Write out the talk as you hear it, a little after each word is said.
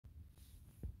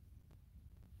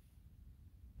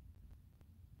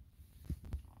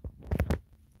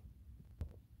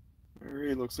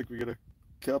looks like we got a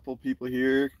couple people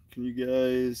here. Can you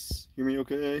guys hear me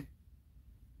okay? It's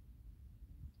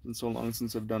been so long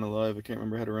since I've done a live, I can't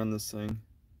remember how to run this thing.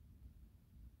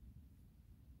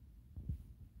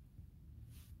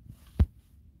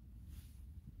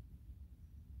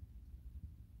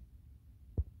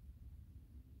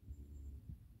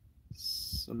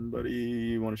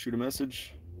 Somebody want to shoot a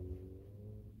message?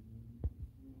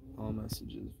 All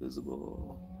messages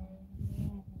visible.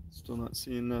 Still not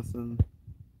seeing nothing.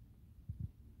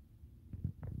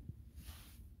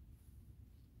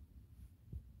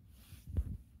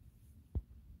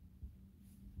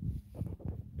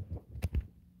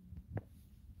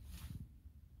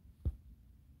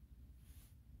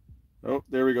 Oh,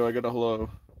 there we go. I got a hello.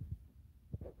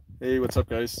 Hey, what's up,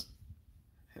 guys?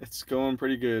 It's going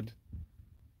pretty good.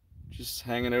 Just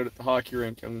hanging out at the hockey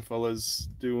rink. Young fellas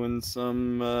doing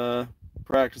some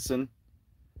practicing.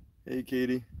 Hey,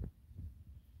 Katie.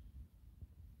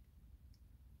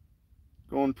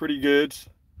 Going pretty good.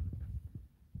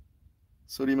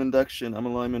 Sodium induction. I'm a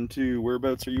lineman too.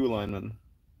 Whereabouts are you a lineman?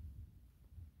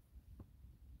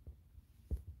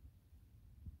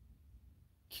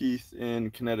 Keith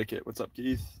in Connecticut. What's up,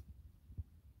 Keith?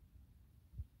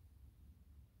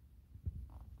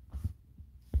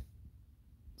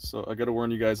 So I gotta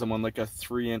warn you guys, I'm on like a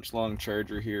 3-inch long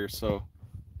charger here, so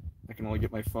I can only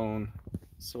get my phone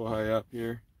so high up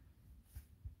here.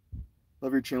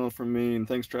 Love your channel from Maine.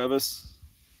 Thanks, Travis.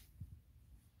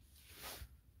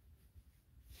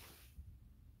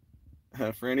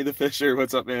 Franny the Fisher,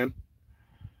 what's up, man?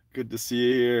 Good to see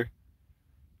you here.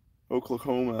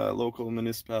 Oklahoma, local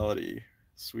municipality.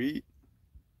 Sweet.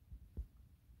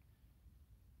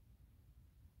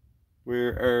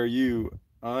 Where are you?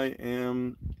 I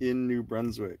am in New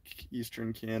Brunswick,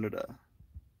 Eastern Canada.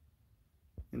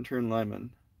 Intern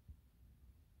lineman.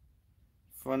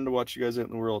 Fun to watch you guys out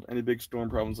in the world. Any big storm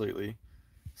problems lately?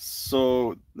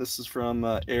 So this is from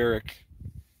Eric.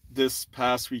 This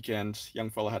past weekend, young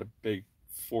fella had a big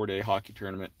 4-day hockey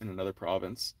tournament in another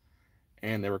province,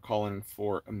 and they were calling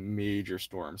for a major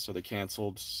storm, so they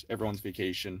canceled everyone's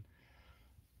vacation.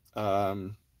 Where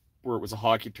it was a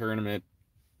hockey tournament,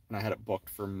 and I had it booked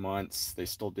for months, they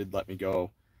still did let me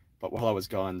go, but while I was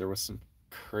gone, there was some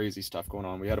crazy stuff going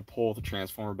on. We had a pole at the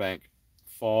transformer bank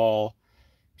fall.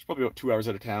 It's probably about 2 hours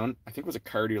out of town. I think it was a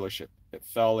car dealership. It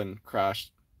fell and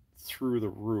crashed through the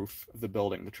roof of the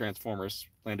building. The transformers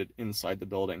landed inside the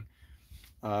building.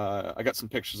 I got some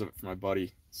pictures of it from my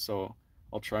buddy, so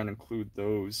I'll try and include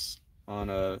those on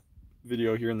a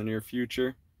video here in the near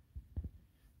future.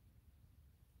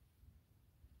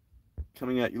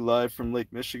 Coming at you live from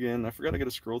Lake Michigan. I forgot I got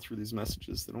to scroll through these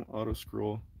messages. They don't auto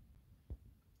scroll.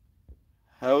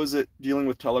 How is it dealing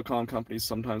with telecom companies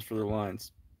sometimes for their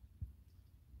lines?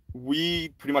 We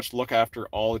pretty much look after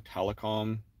all the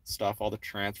telecom stuff, all the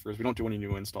transfers. We don't do any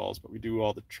new installs, but we do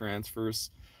all the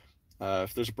transfers.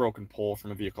 If there's a broken pole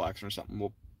from a vehicle accident or something,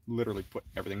 we'll literally put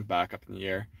everything back up in the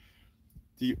air.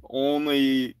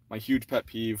 My huge pet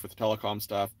peeve with the telecom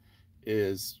stuff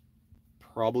is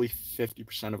probably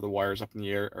 50% of the wires up in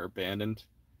the air are abandoned.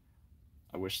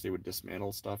 I wish they would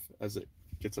dismantle stuff as it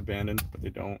gets abandoned, but they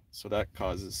don't. So that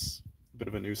causes a bit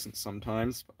of a nuisance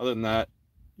sometimes. But other than that,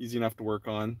 easy enough to work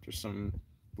on. There's some,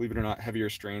 believe it or not, heavier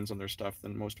strains on their stuff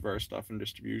than most of our stuff in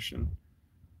distribution.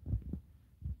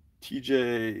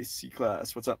 TJ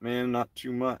C-Class, what's up, man? Not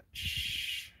too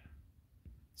much.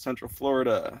 Central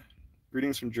Florida.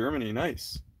 Greetings from Germany.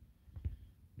 Nice.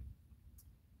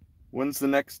 When's the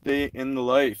next day in the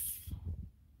life?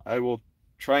 I will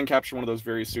try and capture one of those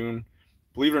very soon.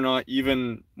 Believe it or not,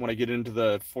 even when I get into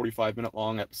the 45-minute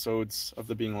long episodes of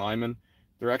the Being Lineman,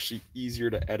 they're actually easier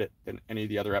to edit than any of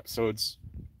the other episodes,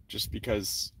 just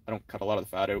because I don't cut a lot of the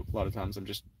fat out. A lot of times I'm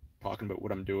just talking about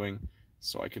what I'm doing,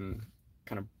 so I can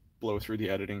kind of blow through the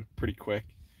editing pretty quick.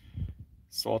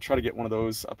 So I'll try to get one of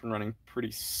those up and running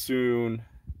pretty soon.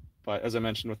 But as I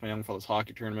mentioned with my young fellas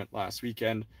hockey tournament last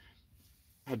weekend,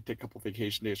 I had to take a couple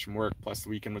vacation days from work, plus the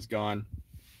weekend was gone.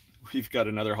 We've got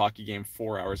another hockey game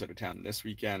 4 hours out of town this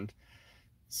weekend.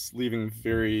 It's leaving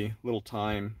very little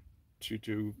time to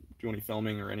do any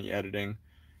filming or any editing,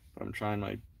 but I'm trying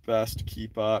my best to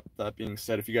keep up. That being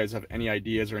said, if you guys have any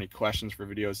ideas or any questions for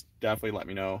videos, definitely let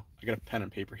me know. I got a pen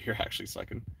and paper here actually, so I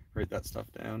can write that stuff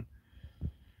down.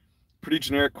 Pretty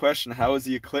generic question. How is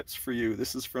the eclipse for you?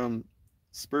 This is from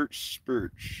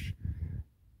Spurch.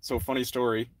 So funny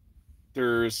story.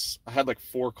 I had like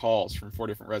 4 calls from 4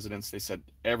 different residents. They said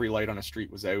every light on a street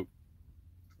was out,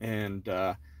 and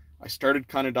I started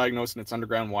kind of diagnosing its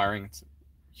underground wiring. It's a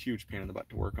huge pain in the butt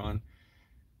to work on,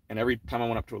 and every time I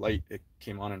went up to a light, it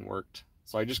came on and worked.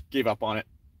 So I just gave up on it,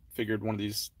 figured one of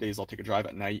these days I'll take a drive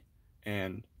at night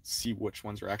and see which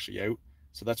ones are actually out.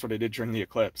 So that's what I did during the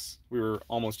eclipse. We were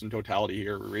almost in totality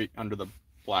here. We were right under the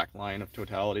black line of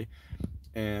totality.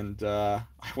 And I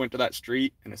went to that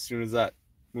street, and as soon as that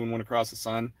moon went across the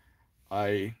sun,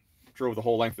 I drove the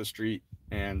whole length of the street,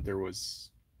 and there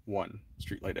was one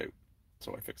street light out.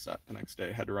 So I fixed that the next day.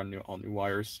 I had to run all new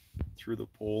wires through the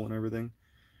pole and everything.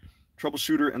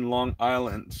 Troubleshooter in Long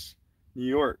Island, New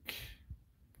York.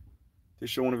 They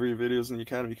show one of your videos in the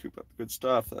academy. Keep up the good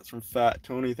stuff. That's from Fat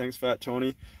Tony. Thanks, Fat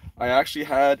Tony. I actually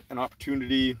had an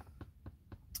opportunity,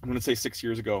 I'm going to say 6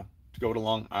 years ago, to go to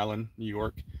Long Island, New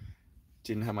York.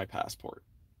 Didn't have my passport.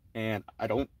 And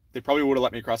they probably would have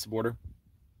let me across the border,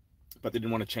 but they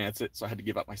didn't want to chance it. So I had to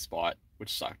give up my spot,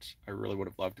 which sucked. I really would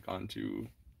have loved to gone to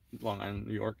Long Island,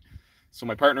 New York. So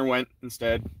my partner went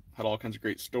instead, had all kinds of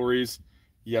great stories.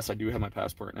 Yes, I do have my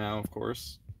passport now, of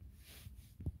course.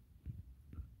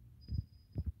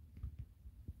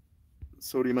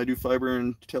 Sodium, I do fiber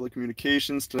and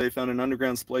telecommunications. Today I found an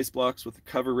underground splice box with the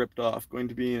cover ripped off. Going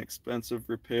to be an expensive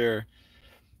repair.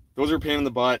 Those are a pain in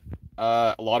the butt.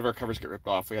 A lot of our covers get ripped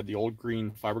off. We had the old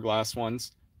green fiberglass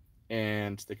ones,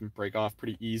 and they can break off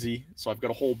pretty easy. So I've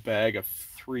got a whole bag of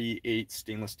 3/8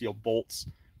 stainless steel bolts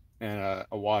and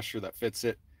a washer that fits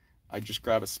it. I just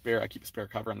grab a spare. I keep a spare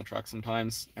cover on the truck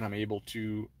sometimes, and I'm able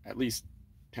to at least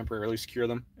temporarily secure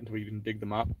them until we can dig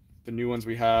them up. The new ones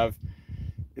we have,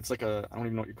 it's like I don't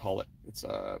even know what you call it. It's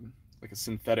like a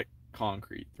synthetic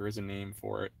concrete. There is a name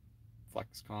for it,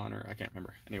 FlexCon, or I can't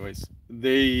remember. Anyways,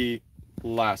 they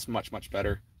last much, much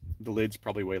better. The lids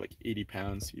probably weigh like 80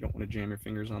 pounds. You don't want to jam your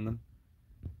fingers on them.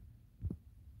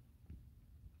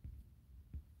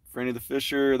 Franny the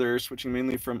Fisher, they're switching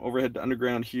mainly from overhead to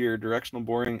underground here. Directional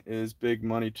boring is big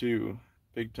money too.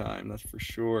 Big time, that's for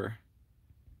sure.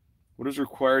 What is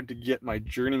required to get my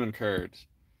journeyman card?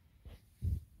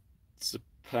 It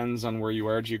depends on where you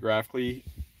are geographically.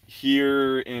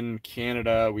 Here in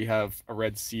Canada, we have a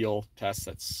red seal test.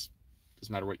 Doesn't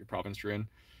matter what your province you're in.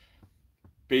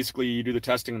 Basically, you do the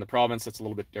testing in the province. That's a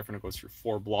little bit different. It goes through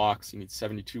 4 blocks. You need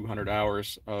 7,200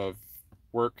 hours of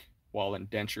work while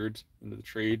indentured into the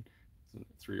trade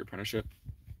through your apprenticeship.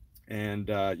 And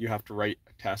you have to write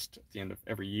a test at the end of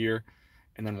every year.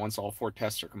 And then once all 4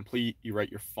 tests are complete, you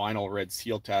write your final red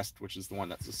seal test, which is the one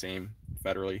that's the same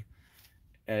federally.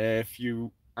 If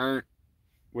you aren't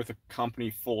with a company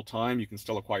full time, you can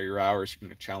still acquire your hours. You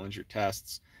can challenge your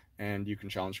tests, and you can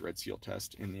challenge the red seal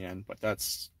test in the end. But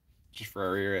that's just for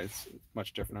our area. It's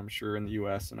much different, I'm sure, in the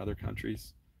US and other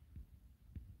countries.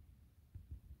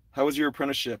 How was your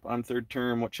apprenticeship? I'm 3rd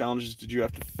term. What challenges did you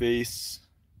have to face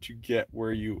to get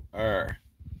where you are?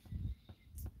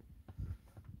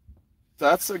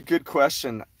 That's a good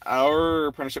question. Our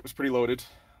apprenticeship was pretty loaded.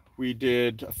 We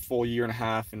did a full 1.5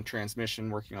 years in transmission,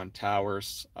 working on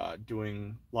towers,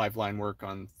 doing live line work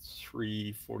on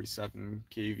 347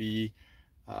 kV.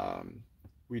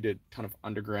 We did a ton of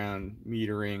underground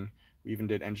metering. We even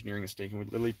did engineering and staking. We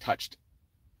literally touched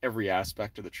every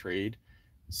aspect of the trade.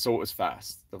 So it was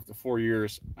fast. The 4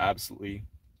 years absolutely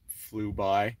flew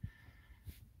by.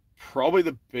 Probably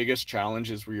the biggest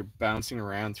challenge is where you're bouncing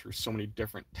around through so many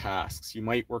different tasks. You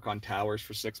might work on towers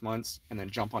for 6 months and then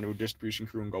jump onto a distribution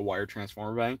crew and go wire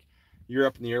transformer bank. You're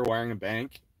up in the air wiring a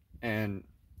bank, and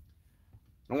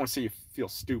I don't want to say you feel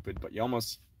stupid, but you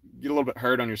almost get a little bit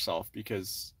hard on yourself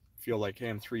because you feel like, hey,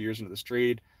 I'm 3 years into this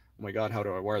trade. Oh my God, how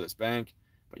do I wire this bank?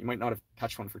 But you might not have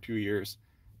touched one for 2 years.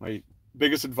 My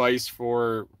biggest advice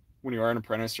for when you are an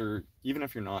apprentice, or even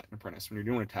if you're not an apprentice, when you're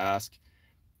doing a task,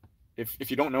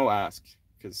 if you don't know, ask.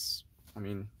 Because, I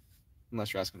mean,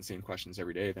 unless you're asking the same questions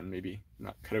every day, then maybe you're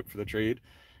not cut out for the trade.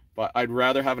 But I'd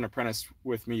rather have an apprentice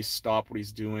with me stop what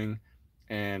he's doing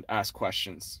and ask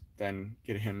questions than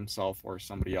get himself or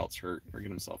somebody else hurt or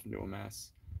get himself into a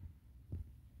mess.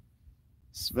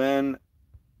 Sven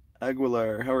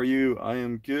Aguilar, how are you? I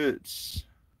am good.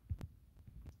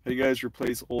 How do you guys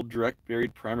replace old direct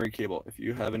buried primary cable if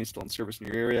you have any still in service in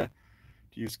your area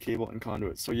to use cable and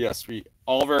conduit? So yes,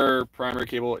 all of our primary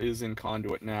cable is in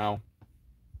conduit now.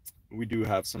 We do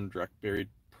have some direct buried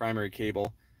primary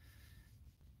cable.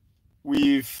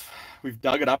 We've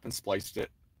dug it up and spliced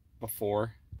it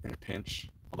before in a pinch,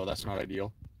 although that's not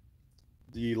ideal.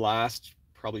 The last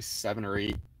probably 7 or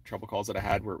 8 trouble calls that I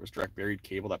had where it was direct buried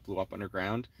cable that blew up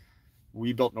underground,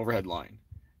 we built an overhead line,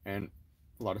 and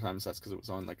a lot of times that's because it was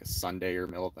on like a Sunday or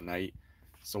middle of the night.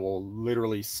 So we'll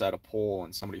literally set a pole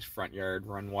in somebody's front yard,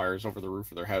 run wires over the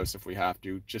roof of their house if we have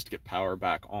to, just to get power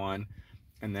back on,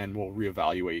 and then we'll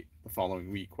reevaluate the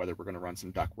following week whether we're going to run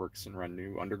some ductworks and run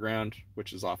new underground,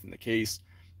 which is often the case,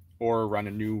 or run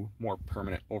a new, more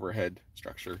permanent overhead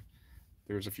structure.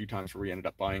 there was a few times where we ended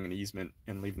up buying an easement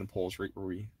and leaving the poles right where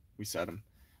we set them.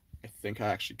 I think I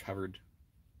actually covered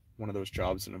one of those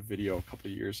jobs in a video a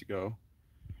couple of years ago.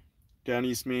 Down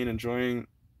East Maine, enjoying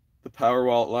the power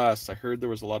while it lasts. I heard there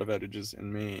was a lot of outages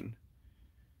in Maine.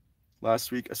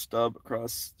 Last week, a stub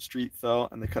across the street fell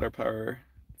and they cut our power.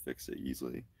 Fixed it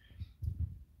easily.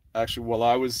 Actually, while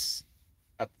I was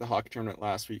at the hockey tournament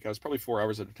last week, I was probably 4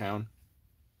 hours out of town.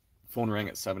 Phone rang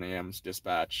at 7 a.m.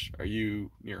 Dispatch, are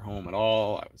you near home at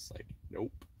all? I was like,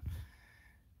 nope.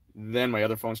 Then my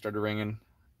other phone started ringing.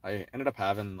 I ended up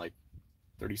having like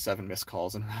 37 missed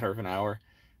calls in a matter of an hour.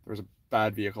 There was a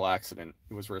bad vehicle accident.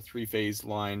 It was where a 3-phase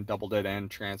line, double dead end,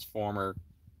 transformer,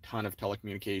 ton of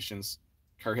telecommunications.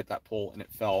 Car hit that pole and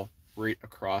it fell right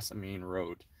across a main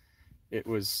road. It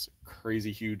was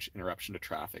crazy huge interruption to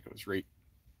traffic. It was right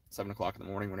 7 o'clock in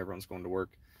the morning when everyone's going to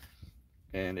work.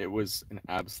 And it was an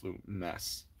absolute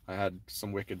mess. I had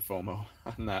some wicked FOMO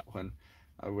on that one.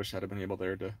 I wish I had been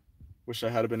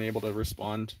able to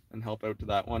respond and help out to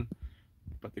that one.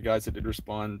 But the guys that did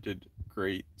respond did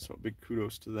great. So big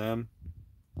kudos to them.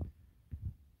 I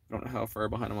don't know how far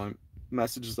behind on my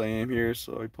messages I am here,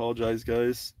 so I apologize,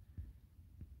 guys.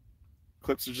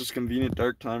 Clips are just convenient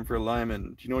dark time for a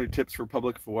lineman. Do you know any tips for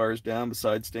public if a wire is down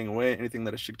besides staying away? Anything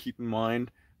that I should keep in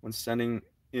mind when sending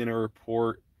in a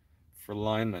report for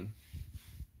linemen?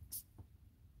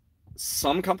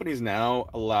 Some companies now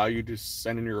allow you to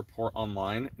send in your report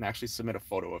online and actually submit a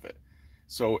photo of it.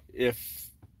 So if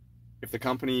the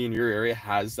company in your area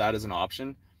has that as an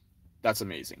option, that's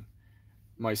amazing.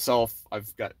 Myself,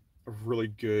 I've got a really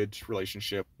good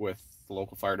relationship with the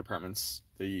local fire departments,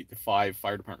 the 5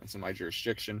 fire departments in my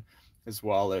jurisdiction, as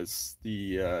well as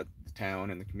the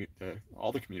town and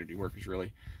all the community workers,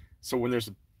 really. So when there's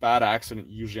a bad accident,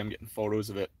 usually I'm getting photos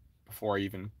of it before I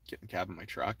even get in the cab of my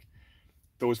truck.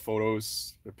 Those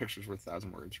photos, they're pictures worth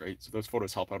 1,000 words, right? So those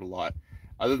photos help out a lot.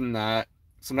 Other than that,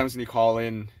 sometimes when you call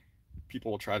in,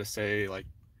 people will try to say, like,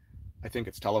 I think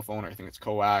it's telephone, or I think it's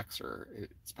coax, or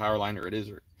it's power line, or it is.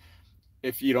 Or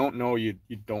if you don't know, you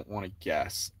don't want to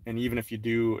guess. And even if you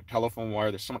do, a telephone wire,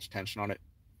 there's so much tension on it,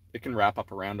 it can wrap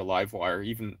up around a live wire,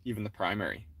 even the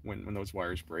primary, when those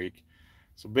wires break.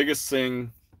 So biggest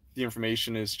thing, the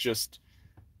information is just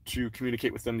to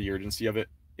communicate with them the urgency of it.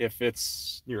 If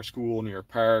it's near a school, near a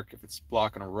park, if it's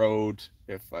blocking a road,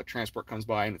 if transport comes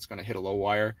by and it's going to hit a low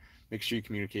wire, make sure you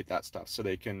communicate that stuff so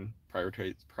they can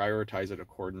prioritize it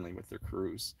accordingly with their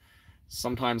crews.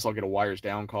 Sometimes I'll get a wires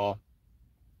down call.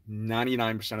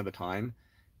 99% of the time,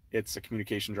 it's a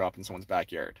communication drop in someone's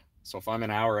backyard. So if I'm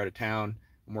an hour out of town,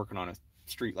 I'm working on a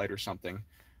street light or something,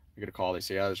 I get a call, they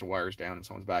say, yeah, there's a wires down in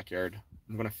someone's backyard.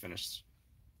 I'm going to finish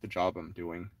the job I'm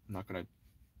doing. I'm not going to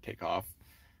take off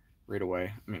right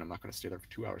away. I mean, I'm not going to stay there for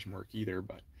 2 hours and work either,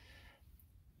 but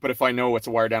if I know it's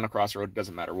a wire down across the road, it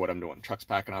doesn't matter what I'm doing. The truck's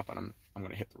packing up and I'm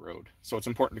going to hit the road. So it's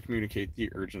important to communicate the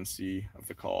urgency of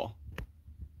the call.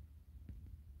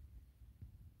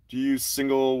 Do you use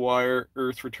single wire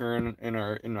earth return in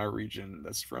our region?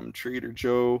 That's from Trader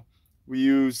Joe. We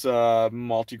use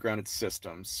multi-grounded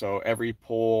systems. So every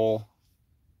pole,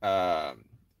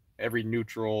 every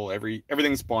neutral,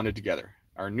 everything's bonded together.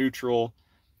 Our neutral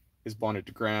is bonded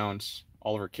to ground.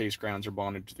 All of our case grounds are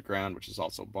bonded to the ground, which is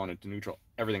also bonded to neutral.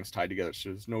 Everything's tied together, so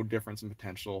there's no difference in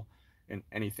potential in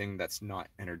anything that's not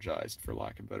energized, for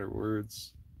lack of better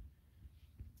words.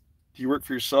 Do you work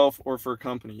for yourself or for a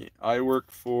company? I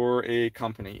work for a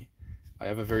company. I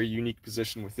have a very unique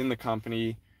position within the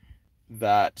company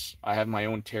that I have my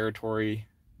own territory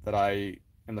that I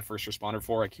am the first responder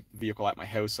for. I keep the vehicle at my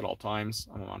house at all times.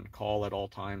 I'm on call at all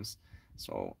times.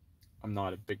 So I'm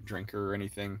not a big drinker or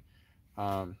anything.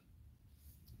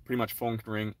 Pretty much phone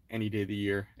can ring any day of the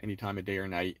year, any time of day or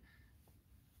night.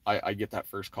 I get that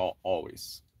first call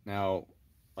always. Now,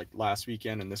 like last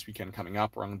weekend and this weekend coming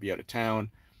up, where I'm going to be out of town,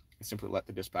 I simply let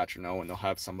the dispatcher know and they'll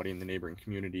have somebody in the neighboring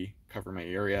community cover my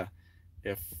area.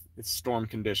 If it's storm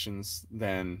conditions,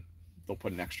 then they'll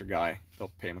put an extra guy.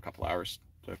 They'll pay him a couple hours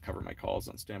to cover my calls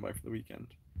on standby for the weekend.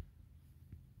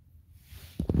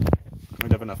 I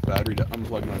might have enough battery to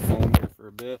unplug my phone here for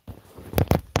a bit.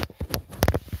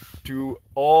 Do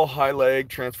all high lag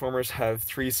transformers have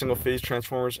 3 single phase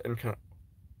transformers, and can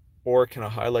a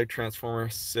high lag transformer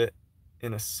sit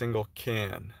in a single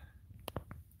can?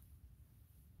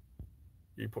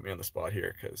 You put me on the spot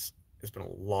here because it's been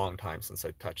a long time since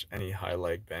I touched any high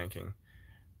lag banking.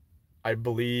 I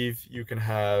believe you can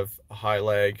have a high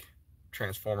lag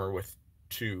transformer with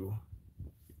two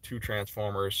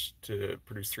transformers to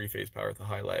produce 3-phase power with a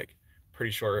high lag.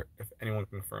 Pretty sure. If anyone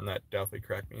can confirm that, definitely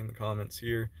correct me in the comments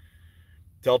here.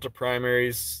 Delta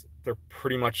primaries, they're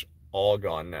pretty much all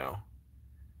gone now.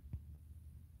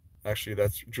 Actually,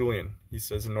 that's Julian. He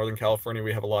says in Northern California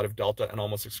we have a lot of Delta and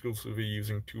almost exclusively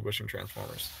using 2-bushing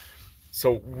transformers.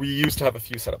 So we used to have a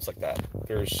few setups like that.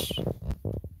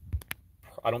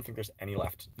 I don't think there's any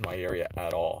left in my area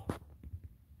at all.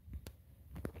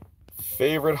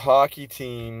 Favorite hockey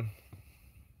team?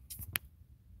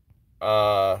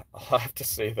 I'll have to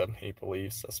say the Maple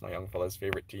Leafs. That's my young fella's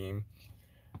favorite team.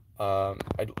 I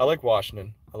like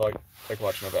Washington. I like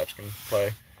watching Ovechkin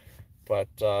play, but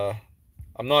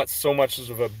I'm not so much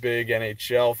of a big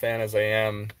NHL fan as I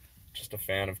am just a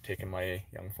fan of taking my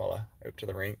young fella out to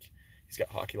the rink. He's got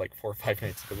hockey like 4 or 5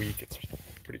 nights a week. It's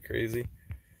pretty crazy.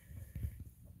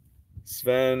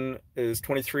 Sven is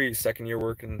 23, second year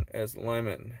working as a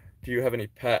lineman. Do you have any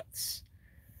pets?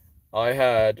 I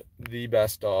had the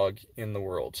best dog in the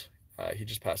world. He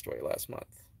just passed away last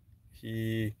month.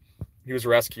 He was a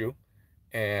rescue,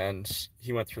 and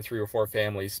he went through 3 or 4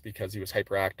 families because he was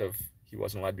hyperactive. He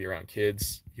wasn't allowed to be around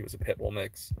kids. He was a pit bull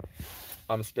mix.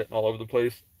 I'm spitting all over the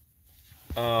place.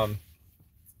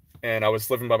 And I was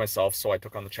living by myself, so I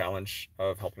took on the challenge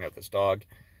of helping out this dog.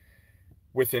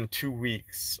 Within 2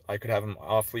 weeks, I could have him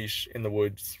off leash in the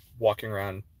woods, walking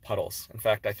around puddles. In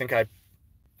fact,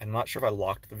 I'm not sure if I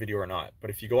locked the video or not, but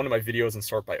if you go into my videos and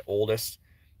sort by oldest,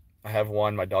 I have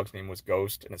one, my dog's name was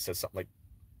Ghost, and it says something like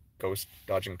Ghost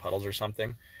dodging puddles or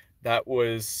something. That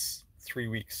was 3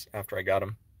 weeks after I got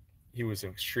him. He was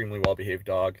an extremely well-behaved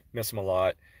dog. Miss him a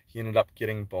lot. He ended up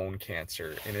getting bone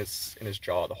cancer in his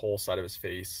jaw. The whole side of his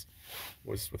face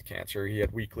was with cancer. He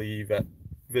had weekly vet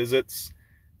visits,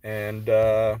 and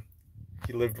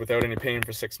he lived without any pain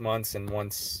for 6 months. And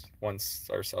once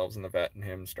ourselves and the vet and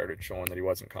him started showing that he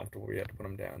wasn't comfortable, we had to put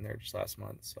him down there just last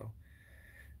month. So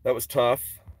that was tough.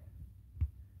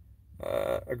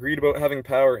 Agreed about having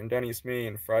power in down East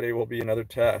Maine. Friday will be another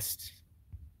test.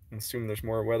 I assume there's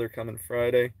more weather coming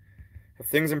Friday. Have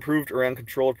things improved around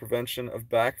controlled prevention of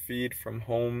backfeed from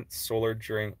home solar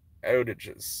during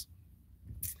outages?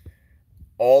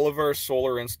 All of our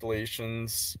solar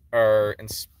installations are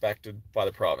inspected by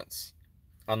the province.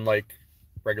 Unlike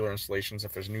regular installations,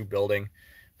 if there's a new building,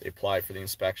 they apply for the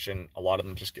inspection. A lot of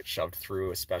them just get shoved through,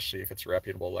 especially if it's a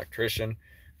reputable electrician.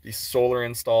 These solar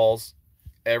installs,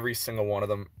 every single one of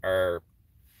them are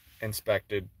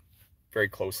inspected very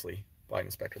closely by an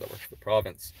inspector that works for the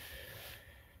province.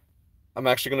 I'm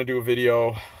actually going to do a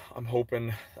video. I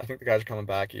think the guys are coming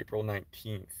back April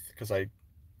 19th because I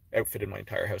outfitted my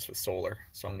entire house with solar.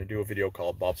 So I'm going to do a video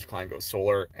called Bob's Klein Goes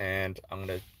Solar, and I'm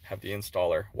going to have the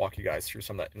installer walk you guys through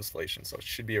some of that installation. So it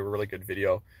should be a really good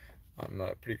video. I'm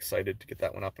pretty excited to get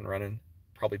that one up and running.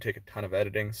 Probably take a ton of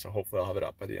editing, so hopefully I'll have it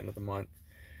up by the end of the month.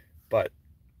 But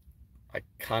I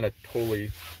kind of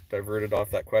totally diverted off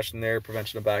that question there,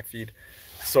 prevention of backfeed.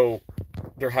 So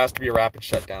there has to be a rapid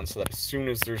shutdown so that as soon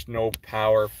as there's no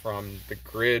power from the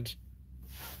grid,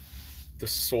 the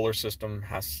solar system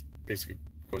basically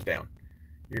goes down.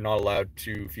 You're not allowed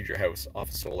to feed your house off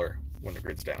of solar when the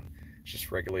grid's down. It's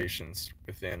just regulations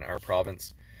within our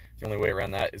province. The only way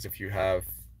around that is if you have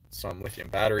some lithium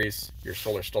batteries. Your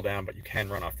solar's still down, but you can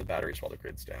run off the batteries while the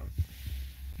grid's down.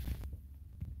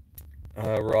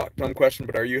 Rock, dumb question,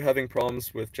 but are you having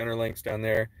problems with Generlinks down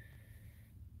there?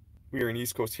 We are in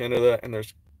East Coast Canada, and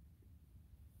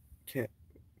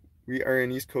we are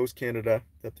in East Coast Canada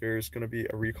that there's going to be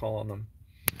a recall on them.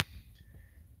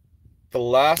 The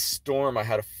last storm, I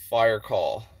had a fire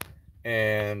call,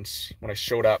 and when I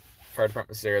showed up, fire department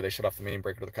was there. They shut off the main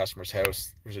breaker to the customer's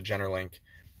house. There was a Generlink.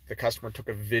 The customer took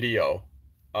a video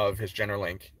of his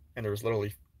Generlink, and there was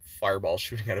literally fireballs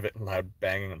shooting out of it and loud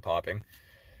banging and popping.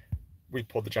 We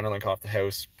pulled the Generlink off the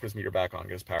house, put his meter back on,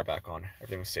 get his power back on.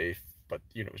 Everything was safe, but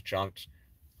the unit was junked.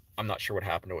 I'm not sure what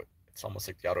happened to it. It's almost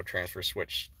like the auto transfer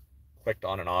switch clicked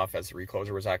on and off as the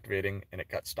recloser was activating, and it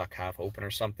got stuck half open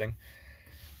or something.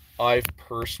 I've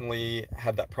personally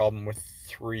had that problem with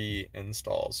 3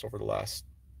 installs over the last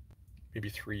maybe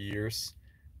 3 years.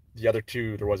 The other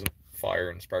 2, there wasn't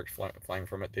fire and sparks flying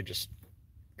from it. They just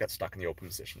got stuck in the open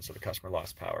position, so the customer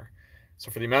lost power. So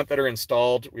for the amount that are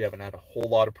installed, we haven't had a whole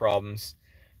lot of problems.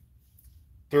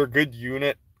 They're a good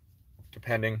unit,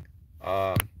 depending.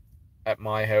 At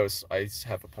my house, I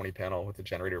have a pony panel with a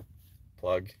generator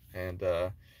plug and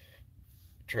a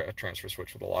transfer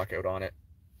switch with a lockout on it.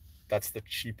 That's the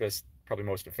cheapest, probably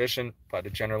most efficient, but a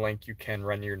Generlink, you can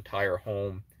run your entire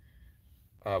home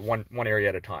one area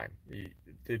at a time.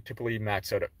 They typically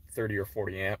max out at 30 or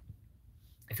 40 amp.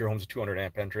 If your home's a 200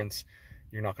 amp entrance,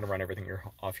 you're not going to run everything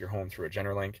off your home through a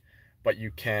Generlink, but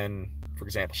you can, for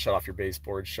example, shut off your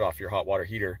baseboard, shut off your hot water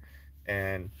heater,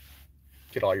 and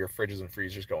get all your fridges and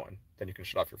freezers going. Then you can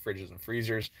shut off your fridges and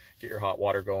freezers, get your hot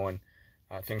water going.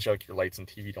 Things like your lights and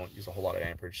TV don't use a whole lot of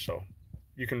amperage, so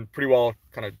you can pretty well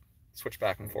kind of switch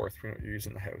back and forth between what you're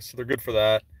using in the house. So they're good for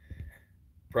that.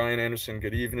 Brian Anderson,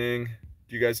 good evening.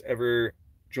 Do you guys ever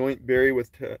joint bury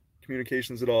with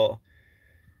communications at all?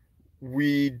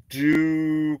 We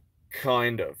do,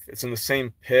 kind of. It's in the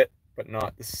same pit, but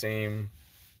not the same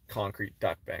concrete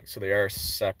duct bank, so they are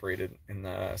separated in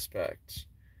that aspect.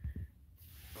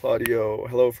 Claudio,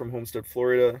 hello from Homestead,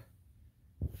 Florida.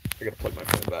 I gotta plug my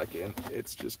phone back in.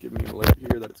 It's just giving me an alert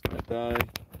here that it's gonna die.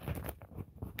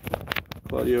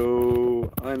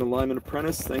 Claudio, I'm a lineman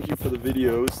apprentice. Thank you for the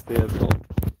videos. They have helped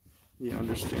me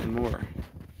understand more.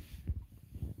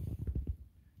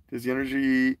 Does the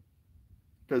energy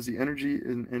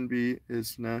in NB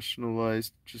is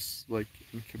nationalized just like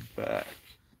in Quebec?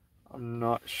 I'm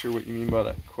not sure what you mean by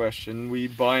that question. We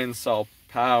buy and sell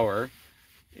power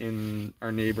in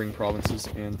our neighboring provinces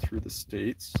and through the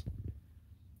states.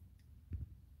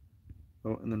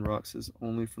 Oh, and then Rock says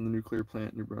only from the nuclear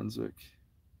plant in New Brunswick.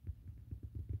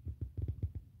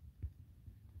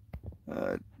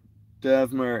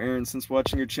 Davmar, Aaron, since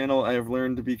watching your channel, I have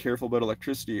learned to be careful about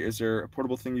electricity. Is there a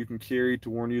portable thing you can carry to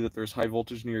warn you that there's high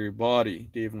voltage near your body?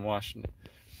 Dave in Washington.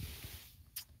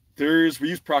 We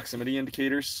use proximity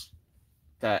indicators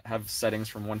that have settings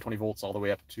from 120 volts all the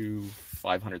way up to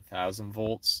 500,000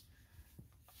 volts.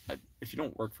 If you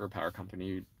don't work for a power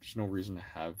company, there's no reason to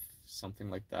have something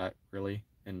like that, really.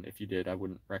 And if you did, I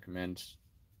wouldn't recommend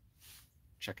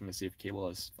checking to see if cable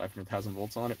has 500,000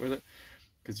 volts on it with it,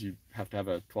 because you have to have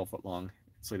a 12-foot long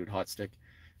insulated hot stick.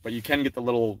 But you can get the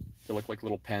little, they look like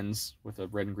little pens with a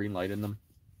red and green light in them.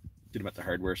 Get them at the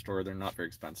hardware store. They're not very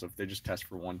expensive. They just test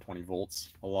for 120 volts.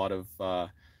 A lot of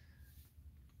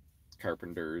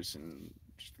carpenters and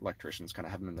electricians kind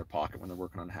of have them in their pocket when they're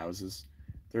working on houses.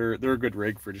 They're a good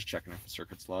rig for just checking if the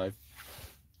circuit's live.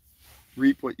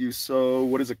 Reap what you sow.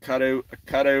 What is a cutout? A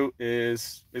cutout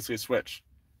is basically a switch,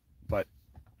 but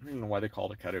I don't even know why they call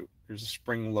it a cutout. There's a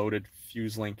spring-loaded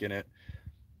fuse link in it.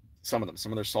 Some of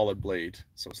them are solid blade,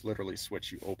 so it's literally a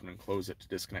switch. You open and close it to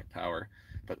disconnect power.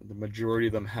 But the majority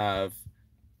of them have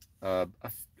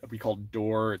we call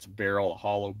door. It's a barrel, a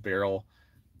hollow barrel,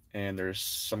 and there's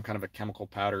some kind of a chemical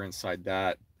powder inside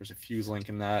that. There's a fuse link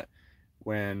in that.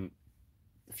 When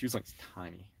the fuse link's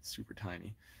tiny, super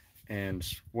tiny, and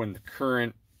when the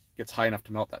current gets high enough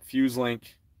to melt that fuse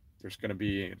link, there's going to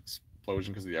be an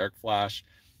explosion because of the arc flash.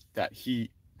 That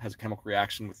heat has a chemical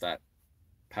reaction with that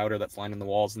powder that's lined in the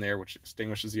walls in there, which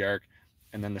extinguishes the arc,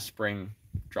 and then the spring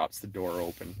drops the door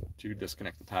open to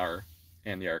disconnect the power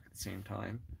and the arc at the same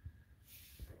time.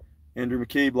 Andrew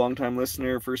McCabe, longtime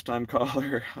listener, first-time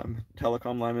caller. I'm a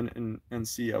telecom lineman in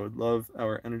NC. I would love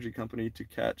our energy company to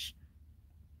catch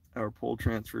our pole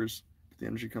transfers. The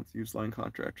energy company use line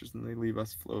contractors and they leave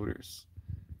us floaters.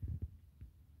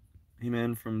 Hey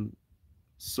man, from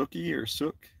Sookie or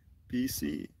Sook,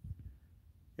 BC.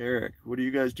 Eric, what do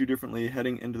you guys do differently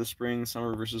heading into the spring,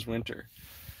 summer versus winter?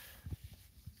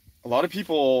 A lot of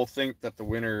people think that the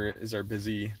winter is our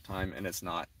busy time, and it's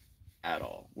not at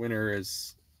all. Winter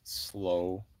is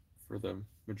slow for the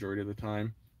majority of the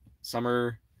time.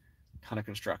 Summer, ton of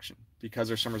construction.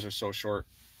 Because our summers are so short,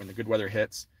 when the good weather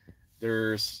hits,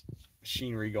 there's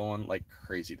machinery going like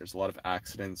crazy. There's a lot of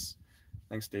accidents.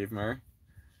 Thanks, Dave Maher.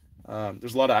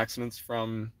 There's a lot of accidents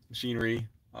from machinery.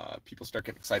 People start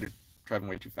getting excited, driving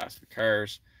way too fast with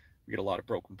cars. We get a lot of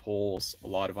broken poles, a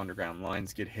lot of underground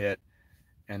lines get hit,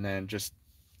 and then just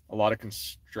a lot of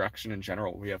construction in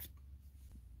general. We have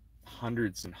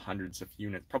hundreds and hundreds of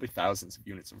units, probably thousands of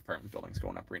units of apartment buildings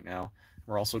going up right now.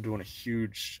 We're also doing a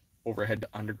huge overhead to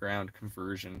underground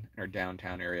conversion in our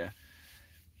downtown area.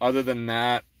 Other than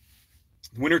that,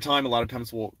 wintertime, a lot of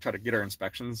times we'll try to get our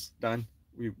inspections done.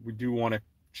 We do want to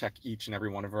check each and every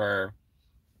one of our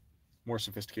more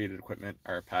sophisticated equipment,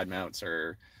 our pad mounts,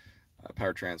 our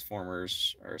power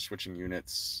transformers, our switching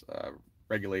units,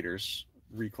 regulators,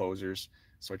 reclosers.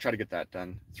 So I try to get that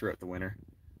done throughout the winter.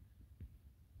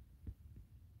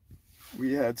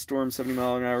 We had storm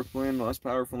 70-mile-an-hour wind, lost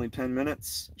power for only 10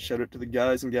 minutes. Shout out to the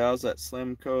guys and gals at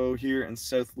Slamco here in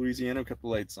South Louisiana who kept the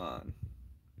lights on.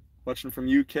 Watching from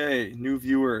UK, new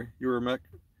viewer. You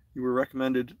were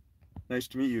recommended. Nice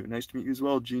to meet you. Nice to meet you as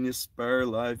well. Genius Bar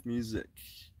Live Music.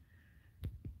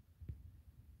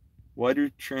 Why do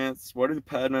the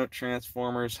pad mount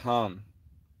transformers hum?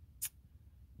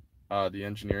 The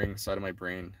engineering side of my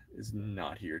brain is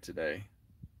not here today,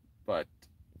 but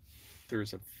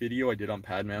there's a video I did on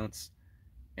pad mounts,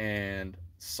 and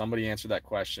somebody answered that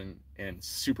question in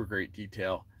super great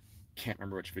detail. Can't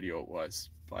remember which video it was,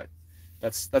 but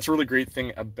that's a really great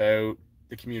thing about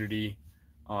the community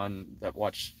that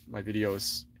watch my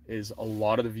videos is a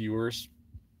lot of the viewers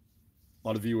A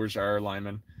lot of viewers are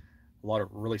linemen. A lot of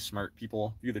really smart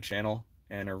people view the channel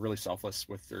and are really selfless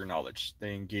with their knowledge.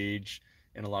 They engage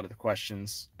in a lot of the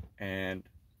questions, and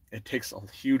it takes a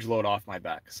huge load off my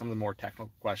back. Some of the more technical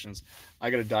questions, I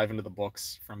got to dive into the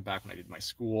books from back when I did my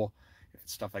school, if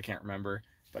it's stuff I can't remember.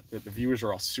 But the viewers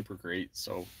are all super great,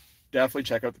 so definitely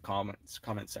check out the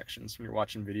comment sections when you're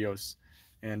watching videos,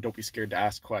 and don't be scared to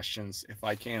ask questions. If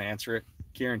I can't answer it,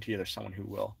 guarantee there's someone who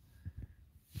will.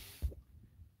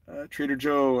 Trader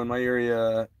Joe, in my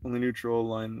area, only neutral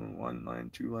line 1, line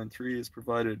 2, line 3 is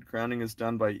provided. Grounding is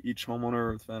done by each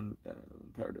homeowner. With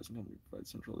power doesn't come to provide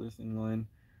central earthing line.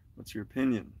 What's your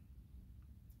opinion?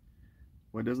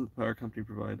 Why doesn't the power company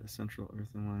provide a central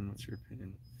earthing line? What's your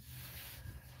opinion?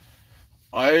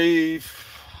 I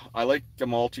like a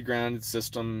multi-grounded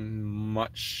system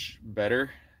much better.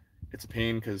 It's a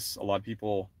pain because a lot of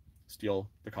people steal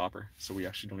the copper, so we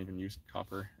actually don't even use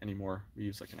copper anymore. We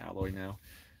use like an alloy now.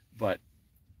 But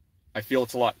I feel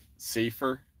it's a lot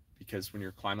safer because when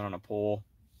you're climbing on a pole,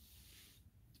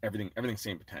 everything's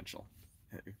same potential.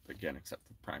 Again, except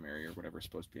the primary or whatever is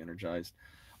supposed to be energized.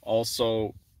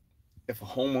 Also, if a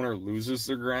homeowner loses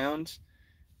their ground,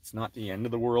 it's not the end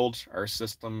of the world. Our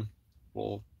system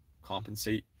will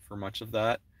compensate for much of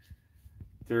that.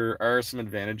 There are some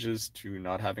advantages to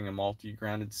not having a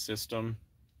multi-grounded system.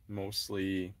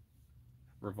 Mostly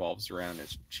revolves around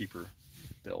its cheaper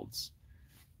builds.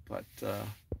 But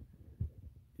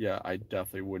yeah, I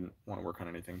definitely wouldn't want to work on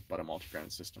anything but a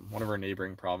multi-grounded system. One of our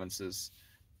neighboring provinces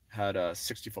had a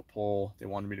 60-foot pole. They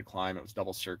wanted me to climb. It was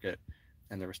double circuit,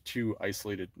 and there was 2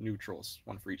 isolated neutrals,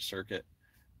 one for each circuit,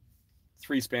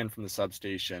 3-span from the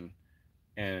substation,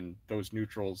 and those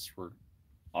neutrals were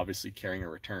obviously carrying a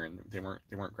return. They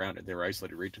weren't grounded. They were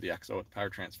isolated right to the XO at the power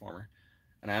transformer.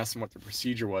 And I asked them what the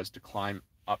procedure was to climb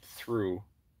up through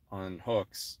on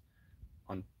hooks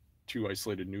on 2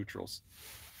 isolated neutrals,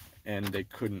 and they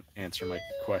couldn't answer my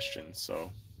question.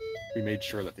 So we made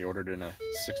sure that they ordered in a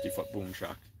 60-foot boom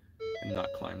truck and not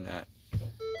climb that.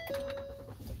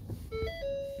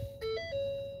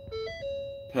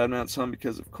 Pad mounts hum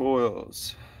because of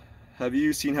coils. Have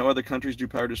you seen how other countries do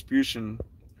power distribution?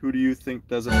 Who do you think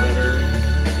does it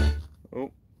better?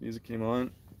 Oh, music came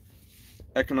on.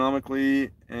 Economically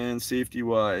and safety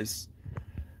wise.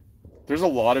 There's a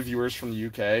lot of viewers from the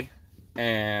UK,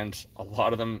 and a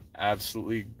lot of them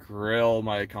absolutely grill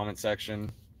my comment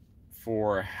section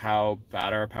for how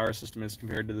bad our power system is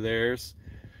compared to theirs.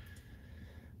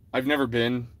 I've never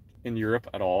been in Europe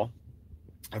at all.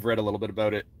 I've read a little bit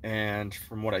about it, and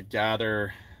from what I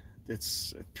gather,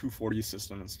 it's a 240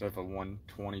 system instead of a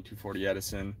 120 240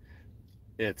 Edison.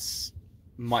 It's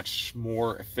much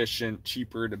more efficient,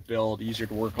 cheaper to build, easier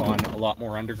to work on, a lot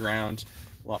more underground,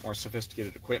 a lot more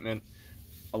sophisticated equipment.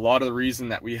 A lot of the reason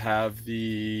that we have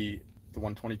the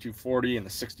 120 240 and the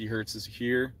 60 hertz is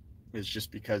here is just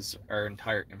because our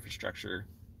entire infrastructure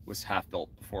was half built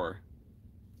before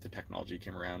the technology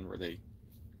came around where they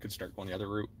could start going the other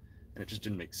route, and it just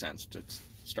didn't make sense to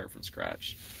start from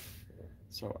scratch.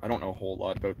 So I don't know a whole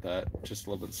lot about that, just a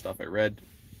little bit of stuff I read,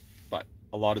 but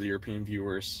a lot of the European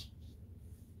viewers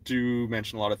do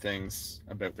mention a lot of things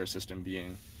about their system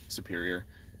being superior,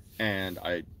 and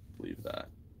I believe that.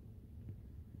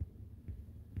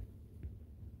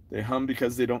 They hum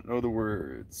because they don't know the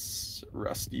words.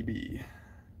 Rusty B.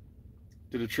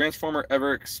 Did a transformer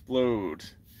ever explode?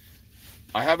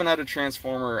 I haven't had a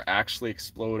transformer actually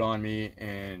explode on me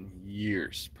in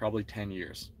years, probably 10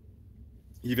 years.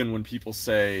 Even when people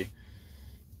say,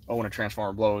 oh, when a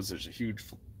transformer blows, there's a huge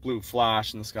blue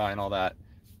flash in the sky and all that.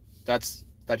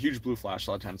 That huge blue flash,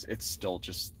 a lot of times, it's still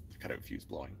just the cutout fuse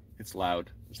blowing. It's loud.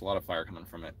 There's a lot of fire coming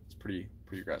from it. It's pretty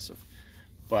aggressive.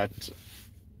 But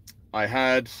I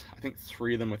had, I think,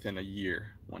 3 of them within a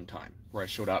year one time, where I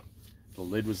showed up, the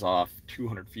lid was off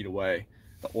 200 feet away,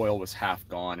 the oil was half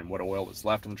gone, and what oil was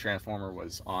left on the transformer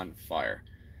was on fire.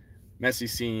 Messy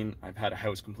scene. I've had a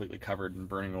house completely covered in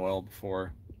burning oil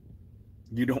before.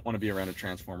 You don't want to be around a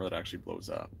transformer that actually blows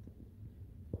up.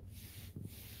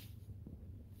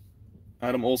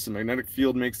 Adam Olson, magnetic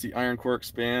field makes the iron core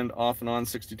expand off and on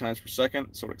 60 times per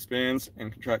second, so it expands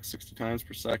and contracts 60 times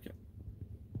per second.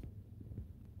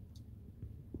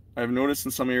 I've noticed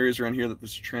in some areas around here that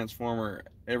there's a transformer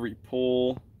every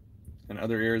pole, and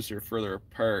other areas are further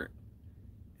apart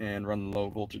and run low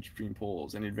voltage between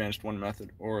poles. Any advantage to one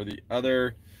method or the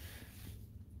other?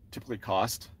 Typically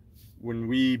cost. When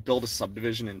we build a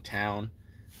subdivision in town,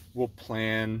 we'll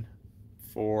plan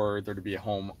for there to be a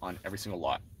home on every single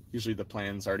lot. Usually the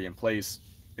plan's already in place.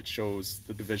 It shows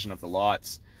the division of the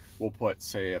lots. We'll put,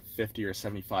 say, a 50 or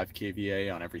 75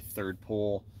 kVA on every third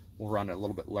pole. We'll run a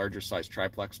little bit larger size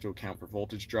triplex to account for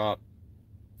voltage drop.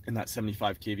 and that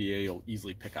 75 kVA will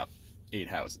easily pick up 8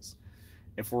 houses.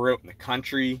 If we're out in the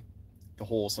country, the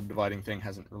whole subdividing thing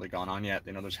hasn't really gone on yet.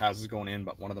 They know there's houses going in,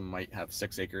 but one of them might have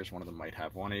 6 acres, one of them might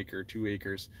have 1 acre, 2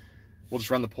 acres. We'll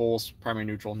just run the poles, primary,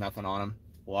 neutral, nothing on them.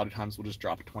 A lot of times we'll just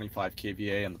drop a 25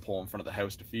 kVA on the pole in front of the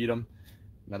house to feed them.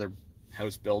 Another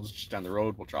house builds just down the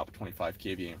road, we'll drop a 25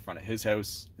 kVA in front of his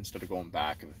house instead of going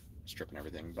back and stripping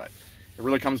everything. But it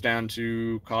really comes down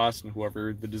to cost and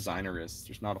whoever the designer is.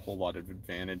 There's not a whole lot of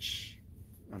advantage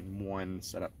on one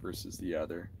setup versus the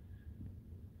other.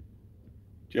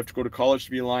 Do you have to go to college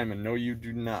to be a lineman? No, you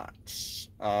do not.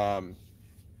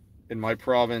 In my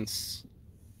province,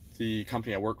 the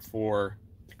company I work for,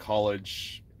 the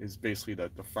college is basically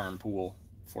the farm pool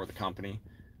for the company.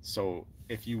 So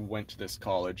if you went to this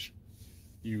college,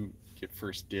 you get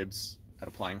first dibs at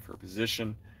applying for a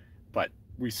position, but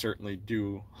we certainly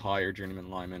do hire journeyman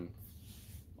linemen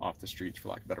off the streets, for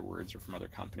lack of better words, or from other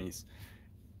companies.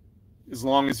 As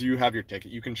long as you have your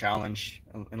ticket, you can challenge,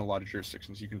 in a lot of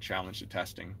jurisdictions, you can challenge the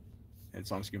testing.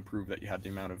 As long as you can prove that you had the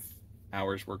amount of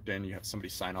hours worked in, you have somebody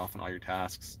sign off on all your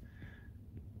tasks.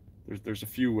 There's a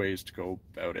few ways to go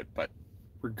about it, but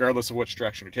regardless of which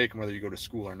direction you're taking, whether you go to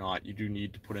school or not, you do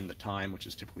need to put in the time, which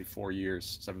is typically 4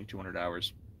 years, 7,200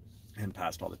 hours, and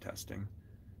passed all the testing.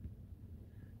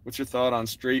 What's your thought on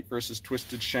straight versus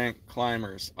twisted shank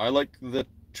climbers? I like the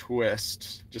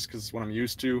twist, just because it's what I'm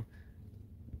used to.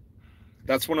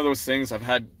 That's one of those things. I've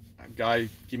had a guy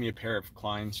give me a pair of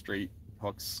Klein straight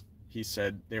hooks. He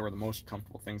said they were the most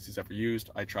comfortable things he's ever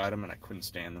used. I tried them and I couldn't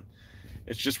stand them.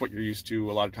 It's just what you're used to.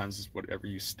 A lot of times it's whatever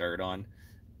you start on.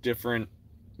 Different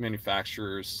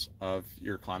manufacturers of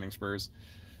your climbing spurs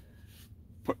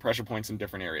put pressure points in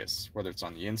different areas, whether it's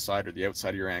on the inside or the outside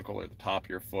of your ankle or the top of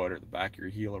your foot or the back of your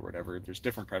heel or whatever. There's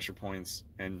different pressure points,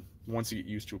 and once you get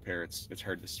used to a pair, it's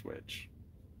hard to switch.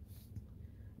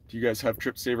 Do you guys have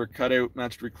trip saver cutout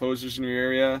matched reclosers in your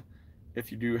area?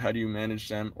 If you do, how do you manage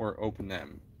them or open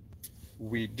them?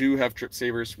 We do have trip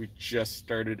savers. We just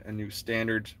started a new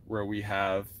standard where we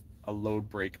have a load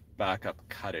break backup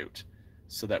cutout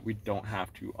so that we don't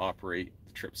have to operate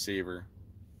the trip saver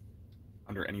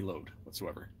under any load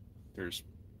whatsoever. There's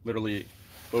literally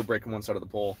load break on one side of the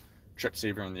pole, trip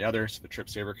saver on the other, so the trip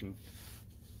saver can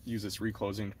use this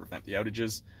reclosing to prevent the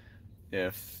outages.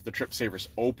 If the trip saver's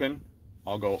open,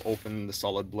 I'll go open the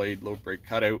solid blade load break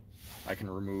cutout. I can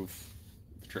remove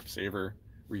the trip saver,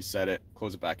 reset it,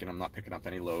 close it back in. I'm not picking up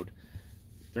any load.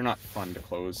 They're not fun to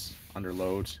close under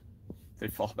load. They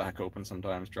fall back open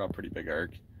sometimes, draw a pretty big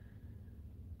arc.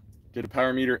 Did a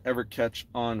power meter ever catch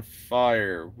on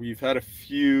fire? We've had a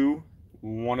few.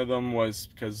 One of them was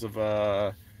because of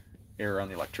error on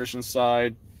the electrician's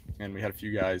side, and we had a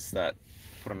few guys that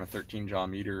put on a 13 jaw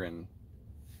meter and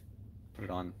put it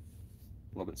on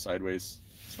a little bit sideways.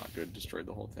 It's not good, destroyed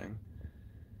the whole thing.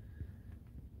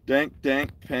 Dank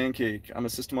pancake. I'm a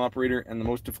system operator, and the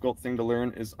most difficult thing to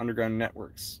learn is underground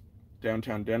networks.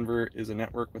 Downtown Denver is a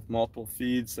network with multiple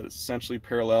feeds that is essentially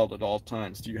paralleled at all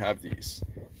times. Do you have these?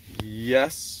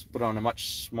 Yes, but on a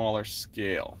much smaller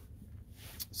scale.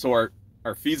 So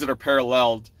our feeds that are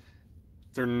paralleled,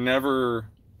 they're never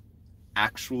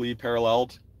actually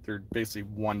paralleled. They're basically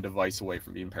one device away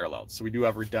from being paralleled. So we do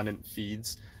have redundant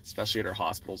feeds, especially at our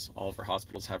hospitals. All of our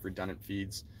hospitals have redundant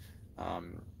feeds.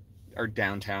 Our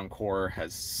downtown core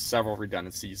has several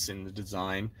redundancies in the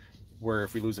design, where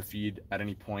if we lose a feed at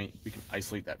any point, we can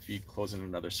isolate that feed, close in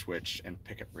another switch, and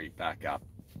pick it right back up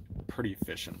pretty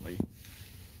efficiently.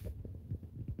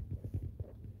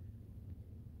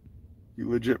 You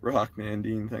legit rock, man,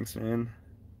 Dean. Thanks, man.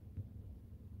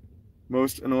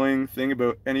 Most annoying thing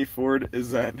about any Ford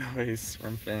is that noise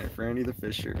from Franny the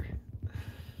Fisher.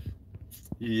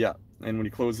 Yeah, and when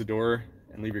you close the door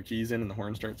and leave your keys in and the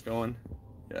horn starts going,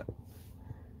 yeah.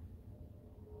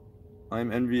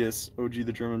 I'm envious. OG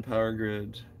the German power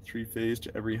grid, 3-phase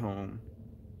to every home.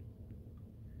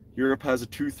 Europe has a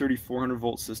 230-400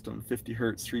 volt system, 50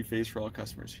 hertz, 3-phase for all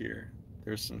customers here.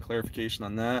 There's some clarification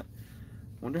on that.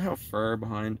 Wonder how far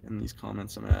behind in these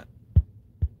comments I'm at.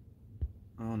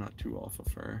 Oh, not too awful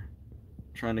far.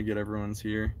 Trying to get everyone's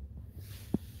here.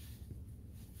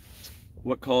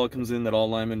 What call comes in that all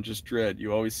linemen just dread?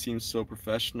 You always seem so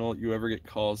professional. You ever get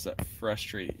calls that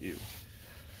frustrate you?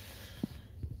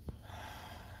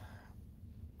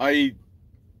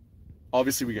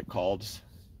 Obviously we get called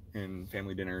in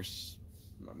family dinners,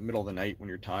 middle of the night when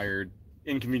you're tired,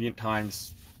 inconvenient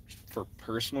times for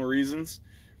personal reasons.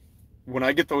 When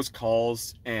I get those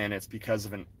calls and it's because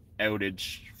of an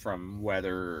outage from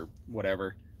weather or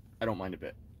whatever, I don't mind a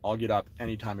bit. I'll get up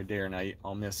any time of day or night.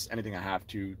 I'll miss anything I have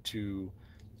to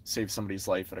save somebody's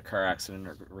life at a car accident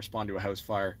or respond to a house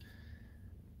fire.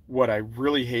 What I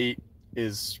really hate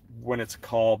is when it's a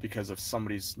call because of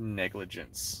somebody's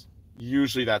negligence.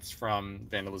 Usually that's from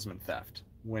vandalism and theft.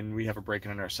 When we have a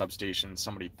break-in our substation,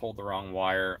 somebody pulled the wrong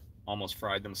wire, almost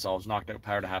fried themselves, knocked out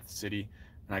power to half the city,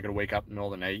 and I got to wake up in the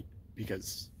middle of the night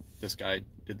because this guy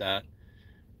did that.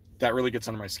 That really gets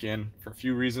under my skin for a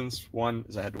few reasons. One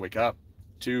is I had to wake up.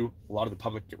 Two, a lot of the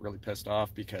public get really pissed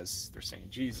off because they're saying,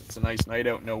 geez, it's a nice night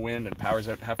out, no wind, and power's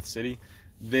out to half the city.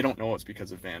 They don't know it's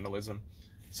because of vandalism.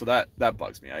 So that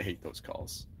bugs me. I hate those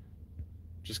calls.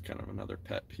 Just kind of another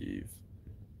pet peeve.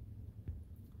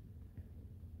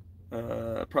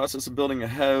 Process of building a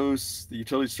house. The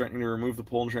utility's threatening to remove the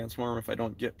pole and transformer if I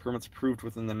don't get permits approved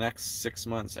within the next 6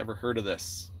 months. Ever heard of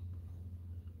this?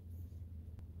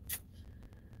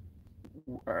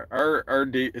 Our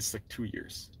date is like 2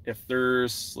 years. If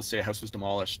there's, let's say a house was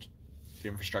demolished, the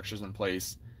infrastructure's in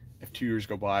place. If 2 years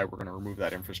go by, we're going to remove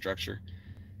that infrastructure.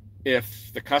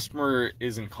 If the customer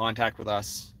is in contact with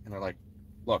us and they're like,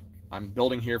 look, I'm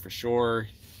building here for sure,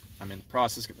 I'm in the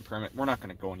process, getting the permit, we're not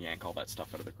going to go and yank all that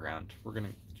stuff out of the ground. We're going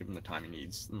to give him the time he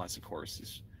needs, unless, of course,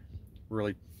 he's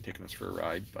really taking us for a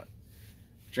ride. But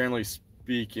generally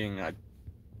speaking, I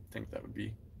think that would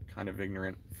be kind of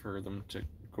ignorant for them to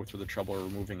go through the trouble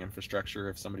of removing infrastructure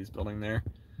if somebody's building there.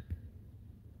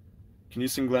 Can you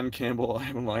sing Glenn Campbell,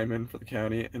 I'm a lineman for the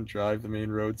county, and drive the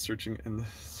main road searching in the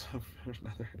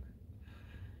another.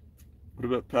 What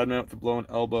about pad mount with the blown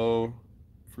elbow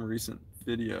from a recent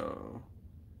video?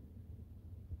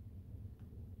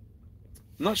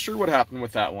 I'm not sure what happened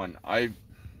with that one. I'm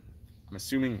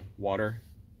assuming water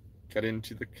got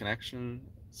into the connection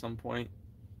at some point.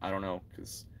 I don't know,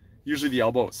 because usually the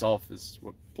elbow itself is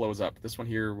what blows up. This one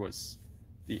here was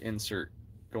the insert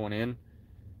going in,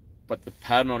 but the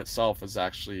pad mount itself is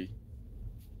actually,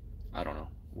 I don't know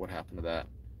what happened to that.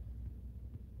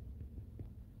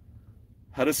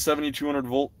 How does 7200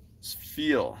 volts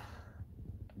feel?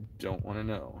 Don't want to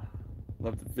know.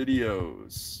 Love the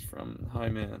videos from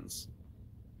Highmans.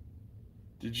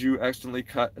 Did you accidentally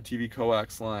cut a TV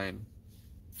coax line?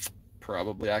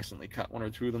 Probably accidentally cut one or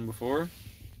two of them before.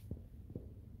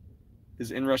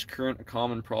 Is inrush current a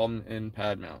common problem in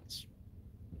pad mounts?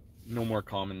 No more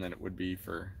common than it would be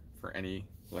for any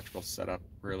electrical setup,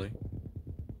 really.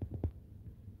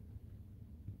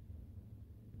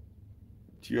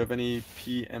 Do you have any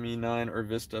PME9 or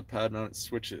Vista pad mount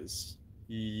switches?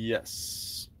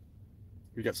 Yes.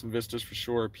 We got some Vistas for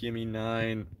sure.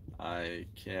 PME9, I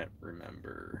can't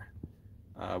remember.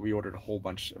 We ordered a whole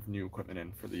bunch of new equipment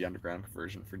in for the underground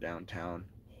conversion for downtown.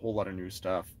 A whole lot of new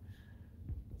stuff.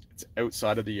 It's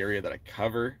outside of the area that I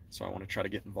cover, so I want to try to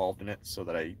get involved in it so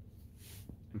that I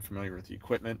am familiar with the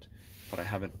equipment, but I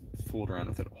haven't fooled around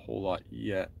with it a whole lot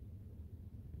yet.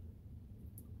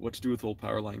 What to do with old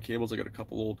power line cables? I got a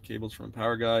couple old cables from a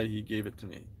power guy. He gave it to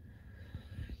me.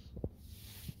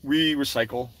 We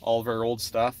recycle all of our old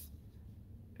stuff.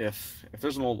 If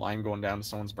there's an old line going down to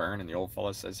someone's barn and the old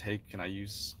fella says, hey, can I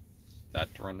use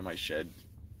that to run to my shed?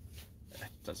 It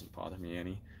doesn't bother me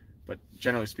any. But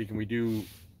generally speaking, we do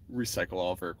recycle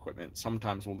all of our equipment.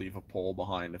 Sometimes we'll leave a pole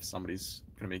behind if somebody's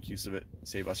going to make use of it,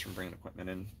 save us from bringing equipment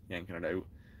in, yanking it out.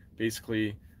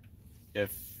 Basically,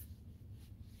 if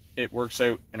it works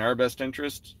out in our best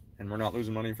interest and we're not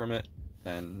losing money from it,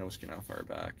 then no skin off our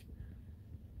back.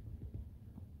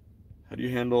 How do you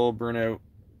handle burnout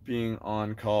being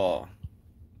on call?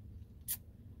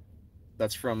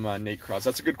 That's from Nate Cross.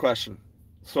 That's a good question.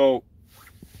 So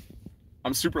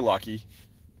I'm super lucky.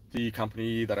 The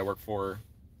company that I work for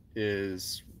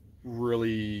is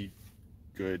really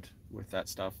good with that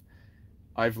stuff.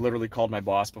 I've literally called my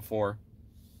boss before,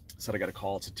 said I got a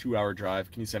call, it's a 2-hour drive,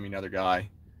 can you send me another guy?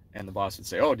 And the boss would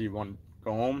say, oh, do you want to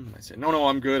go home? And I say, no,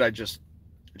 I'm good, I just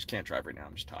can't drive right now,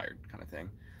 I'm just tired, kind of thing.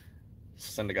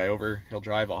 Send a guy over, he'll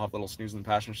drive, I'll have a little snooze in the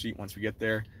passenger seat. Once we get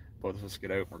there, both of us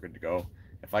get out, we're good to go.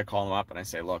 If I call him up and I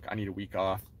say, look, I need a week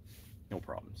off, no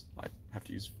problems. I have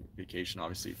to use vacation,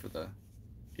 obviously, for the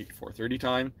 8 to 4:30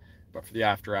 time, but for the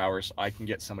after hours, I can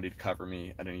get somebody to cover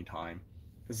me at any time,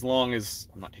 as long as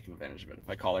I'm not taking advantage of it. If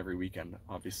I call every weekend,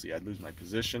 obviously I'd lose my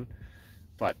position,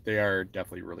 but they are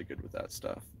definitely really good with that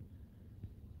stuff.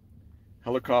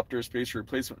 Helicopter space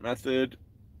replacement method,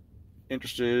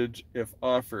 interested if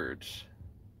offered.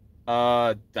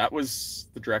 That was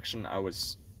the direction I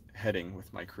was heading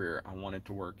with my career. I wanted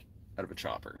to work out of a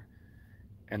chopper,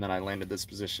 and then I landed this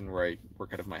position where I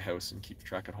work out of my house and keep the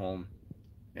truck at home,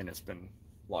 and it's been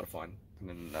a lot of fun. And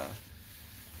then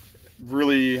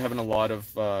really having a lot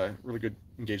of really good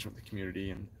engagement with the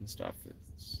community and stuff.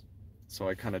 So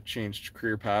I kind of changed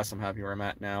career paths. I'm happy where I'm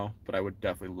at now, but I would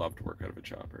definitely love to work out of a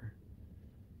chopper.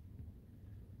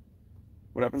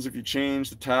 What happens if you change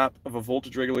the tap of a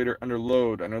voltage regulator under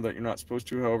load? I know that you're not supposed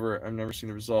to, however, I've never seen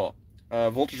the result.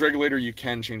 Voltage regulator, you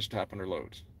can change the tap under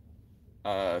load.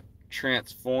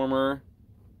 Transformer,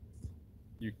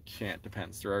 you can't,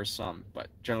 depends. There are some, but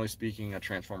generally speaking, a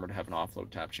transformer to have an offload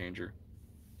tap changer.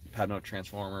 Pad mount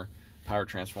transformer, power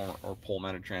transformer, or pole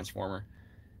mounted transformer.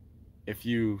 If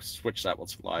you switch that while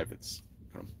it's live, it's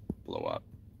gonna blow up.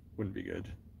 Wouldn't be good.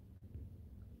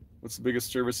 What's the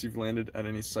biggest service you've landed at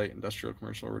any site, industrial,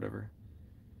 commercial, or whatever?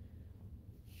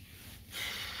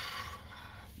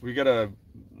 We got a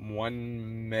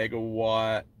 1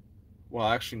 megawatt. Well,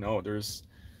 actually, no. There's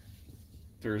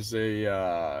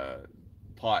a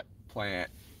pot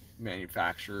plant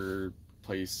manufacturer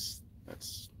place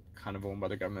that's kind of owned by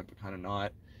the government, but kind of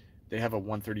not. They have a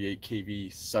 138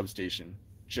 kV substation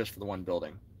just for the one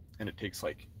building, and it takes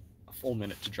like a full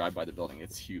minute to drive by the building.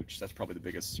 It's huge. That's probably the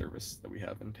biggest service that we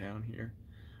have in town here.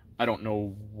 I don't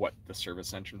know what the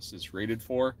service entrance is rated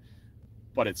for,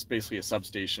 but it's basically a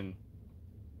substation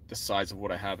the size of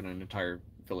what I have in an entire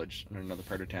village in another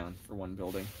part of town for one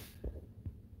building.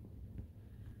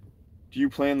 Do you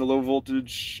plan the low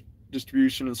voltage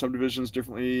distribution and subdivisions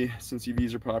differently since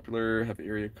EVs are popular? Have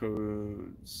area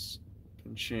codes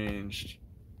been changed?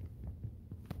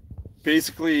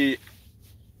 Basically,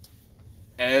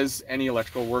 as any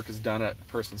electrical work is done at a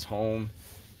person's home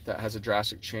that has a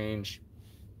drastic change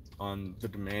on the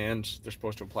demand, they're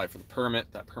supposed to apply for the permit.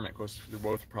 That permit goes through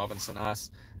both the province and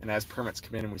us. And as permits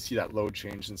come in and we see that load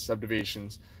change in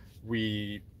subdivisions,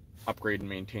 we upgrade and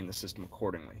maintain the system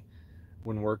accordingly.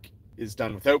 When work is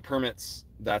done without permits,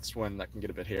 that's when that can get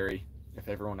a bit hairy. If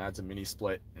everyone adds a mini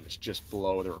split and it's just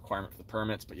below the requirement for the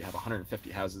permits, but you have 150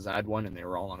 houses add one and they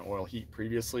were all on oil heat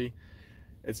previously,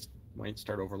 it might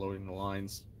start overloading the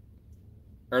lines.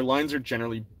 Our lines are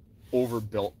generally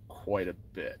overbuilt quite a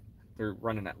bit. They're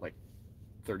running at like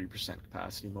 30%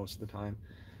 capacity most of the time.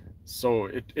 So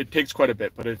it takes quite a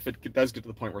bit, but if it does get to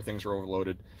the point where things are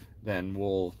overloaded, then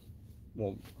we'll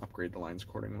upgrade the lines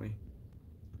accordingly.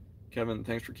 Kevin,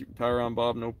 thanks for keeping power on,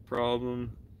 Bob. No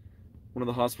problem. One of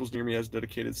the hospitals near me has a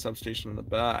dedicated substation in the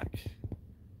back.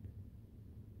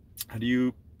 How do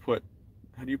you put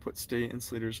stay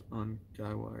insulators on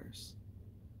guy wires?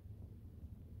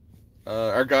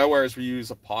 Our guy wires, we use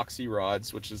epoxy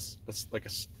rods, which is like a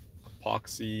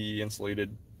epoxy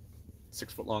insulated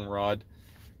 6-foot long rod.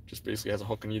 Just basically has a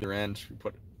hook on either end. We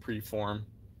put preform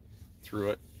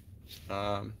through it.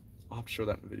 I'll have to show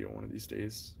that in the video one of these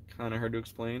days. Kind of hard to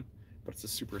explain, but it's a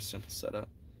super simple setup.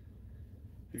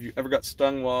 Have you ever got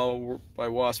stung by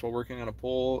wasps while working on a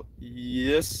pole?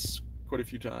 Yes, quite a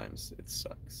few times. It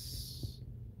sucks.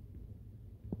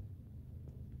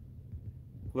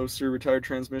 Hello, sir. Retired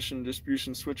transmission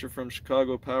distribution switcher from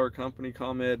Chicago Power Company,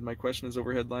 ComEd. My question is,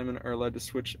 overhead linemen are allowed to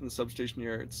switch in the substation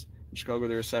yards. In Chicago,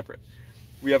 they're separate.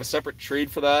 We have a separate trade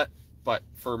for that, but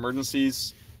for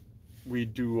emergencies, we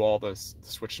do all the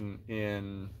switching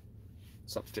in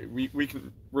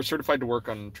substation. We're certified to work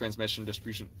on transmission,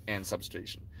 distribution, and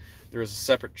substation. There is a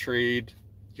separate trade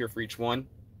here for each one.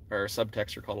 Our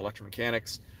subtechs are called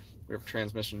electromechanics. We have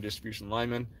transmission, distribution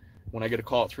linemen. When I get a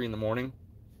call at 3 in the morning,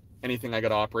 anything I got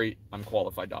to operate, I'm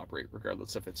qualified to operate,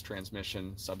 regardless if it's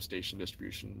transmission, substation,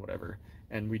 distribution, whatever.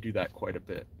 And we do that quite a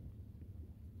bit.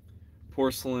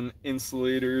 Porcelain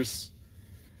insulators.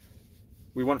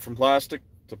 We went from plastic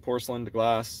to porcelain to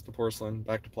glass to porcelain,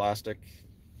 back to plastic.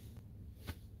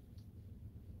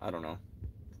 I don't know.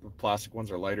 The plastic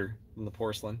ones are lighter than the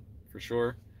porcelain, for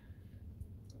sure.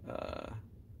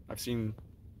 I've seen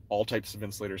all types of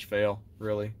insulators fail,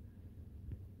 really.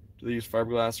 Do they use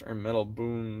fiberglass or metal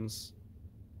booms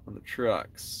on the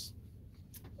trucks?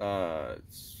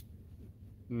 It's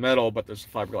metal, but there's a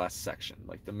fiberglass section.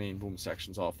 Like the main boom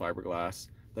section's all fiberglass.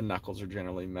 The knuckles are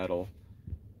generally metal.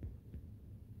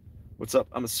 What's up?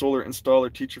 I'm a solar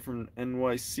installer teacher from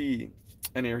NYC.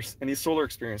 Any solar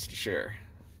experience to share?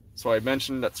 So I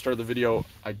mentioned at the start of the video,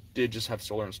 I did just have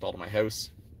solar installed in my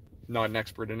house. Not an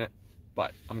expert in it,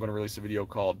 but I'm going to release a video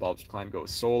called Bob's Climb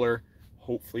Goes Solar.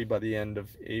 Hopefully by the end of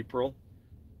April,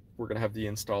 we're going to have the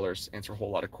installers answer a whole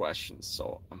lot of questions.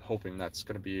 So I'm hoping that's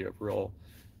going to be a real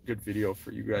good video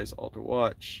for you guys all to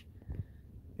watch.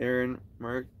 Aaron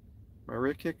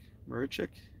Marichik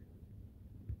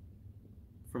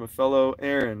from a fellow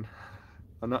Aaron.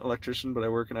 I'm not an electrician, but I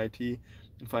work in IT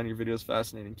and find your videos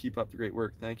fascinating. Keep up the great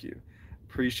work. Thank you.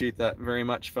 Appreciate that very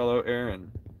much, fellow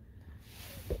Aaron.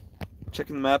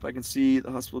 Checking the map, I can see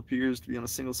the hospital appears to be on a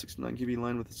single 69 kV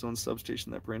line with its own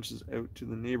substation that branches out to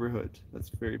the neighborhood. That's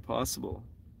very possible.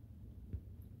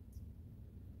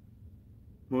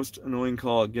 Most annoying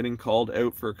call, getting called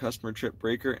out for a customer trip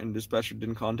breaker and dispatcher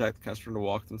didn't contact the customer to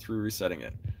walk them through resetting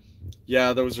it.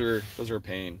 Yeah, those are a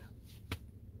pain.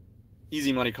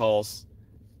 Easy money calls.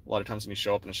 A lot of times when you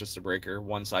show up and it's just a breaker,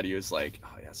 one side of you is like,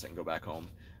 oh yes, I can go back home.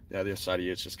 The other side of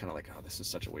you is just kind of like, oh, this is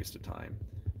such a waste of time.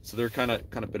 So they're kind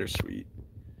of bittersweet.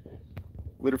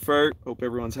 Glitter fart. Hope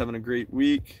everyone's having a great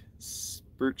week.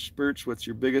 Spurch, what's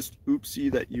your biggest oopsie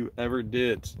that you ever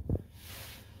did?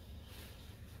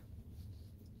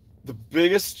 The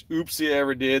biggest oopsie I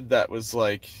ever did that was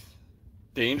like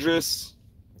dangerous,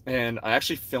 and I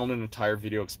actually filmed an entire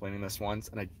video explaining this once,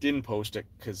 and I didn't post it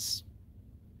because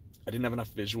I didn't have enough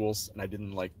visuals and I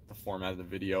didn't like the format of the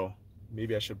video.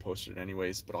 Maybe I should post it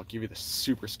anyways, but I'll give you the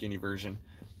super skinny version.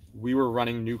 We were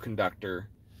running new conductor,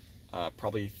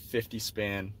 probably 50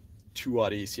 span,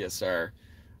 2-aught ACSR.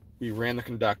 We ran the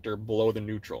conductor below the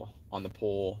neutral on the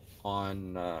pole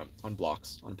on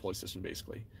blocks, on a pulley system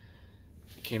basically.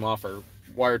 It came off our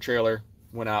wire trailer,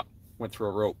 went up, went through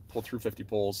a rope, pulled through 50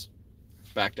 poles,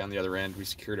 back down the other end. We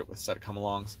secured it with a set of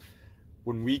come-alongs.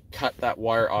 When we cut that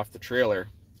wire off the trailer,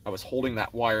 I was holding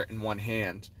that wire in one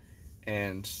hand,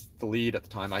 and the lead at the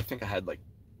time, I think I had like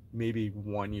maybe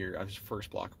 1 year. I was first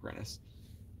block apprentice.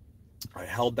 I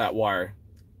held that wire.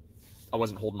 I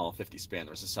wasn't holding all 50 span.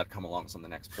 There was a set come-alongs on the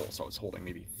next pole, so I was holding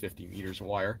maybe 50 meters of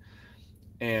wire.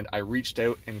 And I reached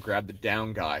out and grabbed the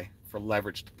down guy for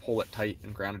leverage to pull it tight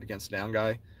and ground it against the down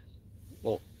guy.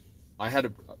 Well, I had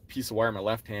a piece of wire in my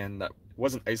left hand that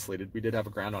wasn't isolated. We did have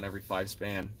a ground on every 5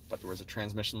 span, but there was a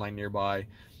transmission line nearby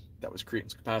that was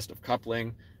creating capacitive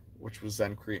coupling, which was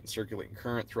then creating circulating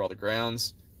current through all the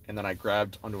grounds. And then I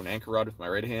grabbed onto an anchor rod with my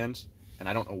right hand, and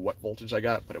I don't know what voltage I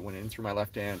got, but it went in through my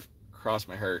left hand, across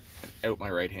my heart, and out my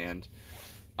right hand.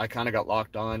 I kind of got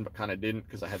locked on, but kind of didn't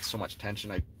because I had so much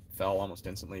tension. I fell almost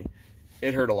instantly.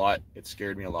 It hurt a lot. It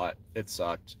scared me a lot. It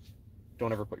sucked.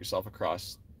 Don't ever put yourself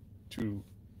across two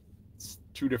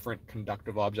different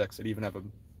conductive objects that even have a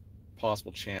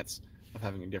possible chance of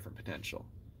having a different potential.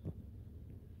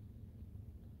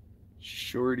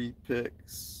 Shorty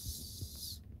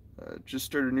picks. Just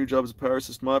started a new job as a power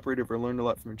system operator. I've learned a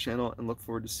lot from your channel and look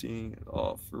forward to seeing it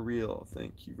all for real.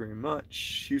 Thank you very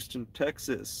much. Houston,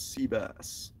 Texas,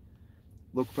 Seabass.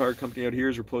 Local power company out here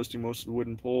is replacing most of the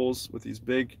wooden poles with these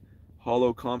big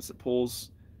hollow composite poles.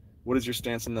 What is your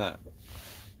stance on that?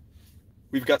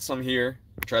 We've got some here.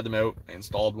 I tried them out. I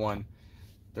installed one.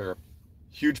 They're a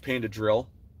huge pain to drill.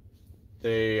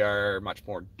 They are much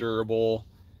more durable,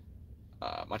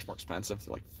 much more expensive.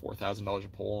 They're like $4,000 a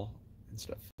pole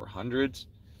instead of $400.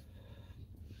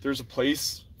 There's a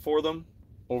place for them.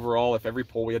 Overall, if every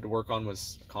pole we had to work on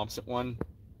was a composite one,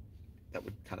 that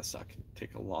would kind of suck. It'd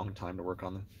take a long time to work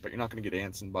on them, but you're not going to get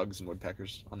ants and bugs and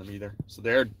woodpeckers on them either. So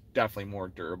they're definitely more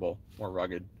durable, more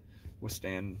rugged,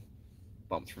 withstand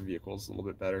bumps from vehicles a little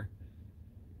bit better.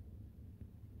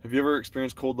 Have you ever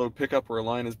experienced cold load pickup where a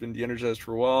line has been de-energized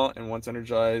for a while and once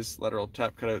energized, lateral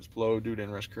tap cutouts blow due to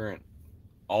inrush current?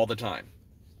 All the time.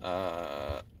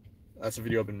 That's a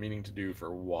video I've been meaning to do for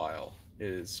a while,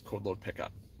 is cold load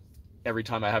pickup. Every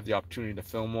time I have the opportunity to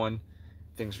film one,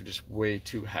 things are just way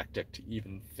too hectic to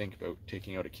even think about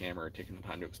taking out a camera or taking the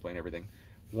time to explain everything.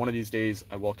 One of these days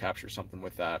I will capture something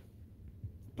with that.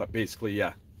 But basically,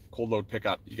 yeah, cold load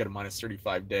pickup, you get a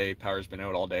 -35 day, power's been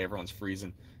out all day, everyone's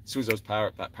freezing. As soon as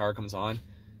that power comes on,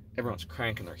 everyone's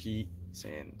cranking their heat,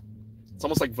 saying, it's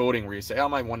almost like voting where you say, oh,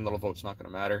 my one little vote's not going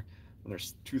to matter. When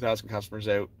there's 2,000 customers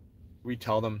out, we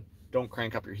tell them, don't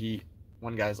crank up your heat.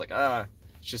 One guy's like,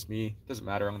 it's just me, doesn't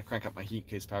matter, I'm going to crank up my heat in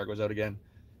case power goes out again.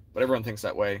 But everyone thinks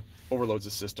that way, overloads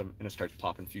the system, and it starts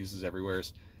popping fuses everywhere.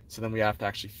 So then we have to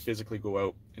actually physically go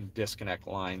out and disconnect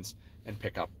lines and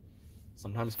pick up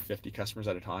sometimes 50 customers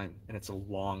at a time, and it's a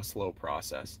long, slow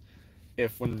process.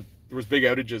 When there was big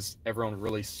outages, everyone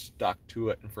really stuck to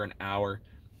it, and for an hour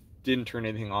didn't turn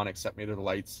anything on except maybe the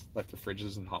lights, let the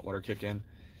fridges and hot water kick in,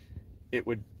 it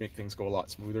would make things go a lot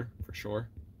smoother for sure.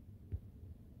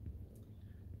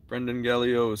 Brendan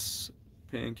Gallios,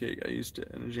 Pancake, I used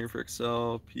to engineer for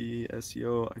Excel, P,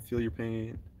 SEO, I feel your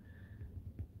pain.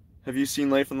 Have you seen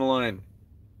Life on the Line?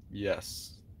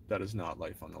 Yes, that is not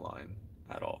Life on the Line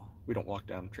at all. We don't walk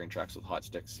down train tracks with hot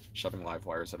sticks, shoving live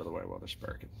wires out of the way while they're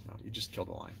sparking. No, you just kill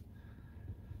the line.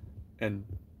 And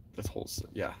this whole,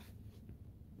 yeah,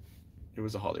 it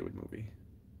was a Hollywood movie.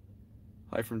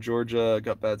 Hi from Georgia,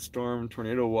 got bad storm,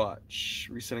 tornado watch,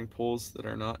 resetting poles that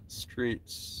are not straight.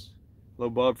 Hello,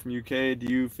 Bob from UK. Do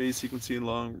you phase sequencing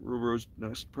along roads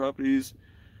next to properties?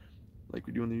 Like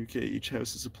we do in the UK, each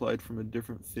house is applied from a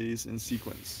different phase and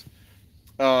sequence.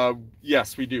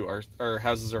 Yes, we do. Our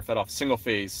houses are fed off single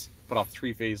phase, but off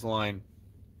 3-phase line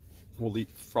we'll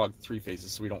leapfrog 3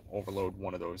 phases so we don't overload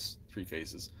one of those 3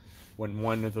 phases. When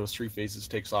one of those 3 phases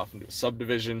takes off into a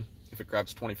subdivision, if it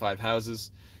grabs 25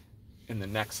 houses and the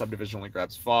next subdivision only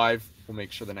grabs 5, we'll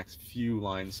make sure the next few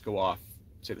lines go off,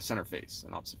 say, the center phase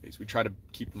and opposite phase. We try to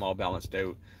keep them all balanced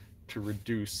out to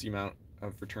reduce the amount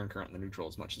of return current in the neutral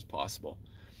as much as possible.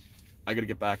 I got to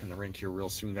get back in the rink here real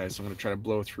soon, guys, so I'm going to try to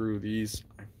blow through these.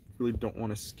 I really don't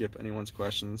want to skip anyone's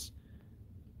questions.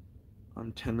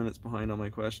 I'm 10 minutes behind on my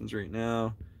questions right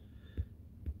now.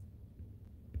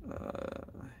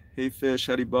 Hey Fish,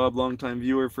 howdy Bob, long-time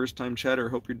viewer, first-time chatter.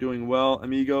 Hope you're doing well,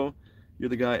 amigo. You're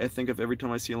the guy I think of every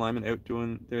time I see a lineman out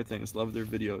doing their things. Love their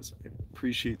videos. I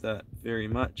appreciate that very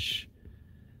much.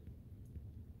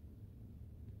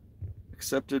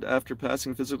 Accepted after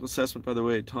passing physical assessment, by the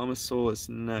way. Thomas Solis,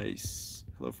 nice.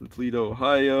 Hello from Toledo,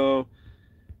 Ohio.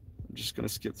 I'm just going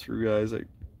to skip through, guys. I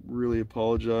really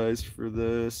apologize for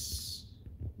this.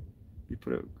 You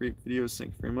put out great videos.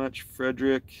 Thank you very much.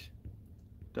 Frederick,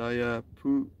 Daya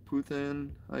Puthan.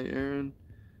 Hi, Aaron.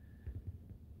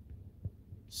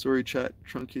 Sorry, chat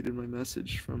truncated my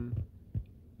message from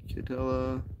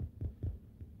Cadella.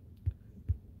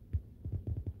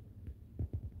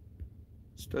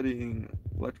 Studying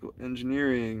electrical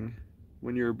engineering.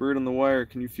 When you're a bird on the wire,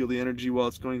 can you feel the energy while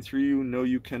it's going through you? No,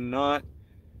 you cannot.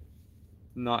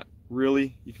 Not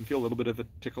really. You can feel a little bit of a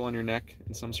tickle on your neck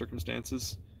in some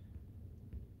circumstances.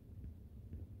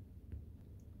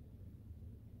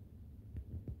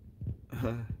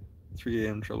 Uh, 3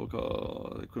 a.m. trouble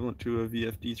call. Equivalent to a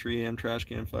VFD 3 a.m. trash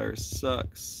can fire.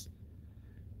 Sucks.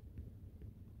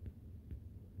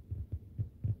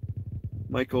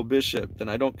 Michael Bishop. Then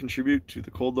I don't contribute to the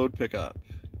cold load pickup.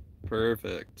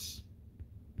 Perfect.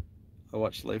 I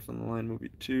watched Life on the Line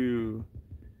movie too.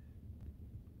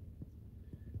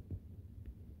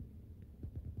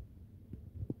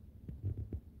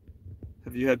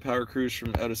 Have you had power crews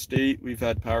from out of state? We've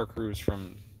had power crews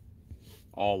from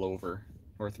all over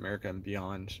North America and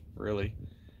beyond, really.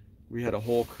 We had a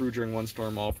whole crew during one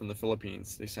storm, all from the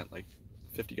Philippines. They sent like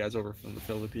 50 guys over from the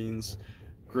Philippines.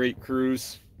 Great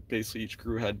crews. Basically, each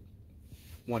crew had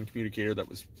one communicator that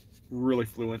was really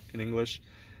fluent in English,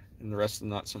 and the rest of them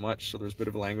not so much. So there's a bit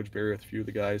of a language barrier with a few of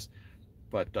the guys.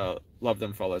 But love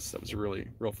them fellas. That was a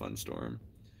real fun storm.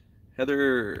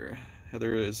 Heather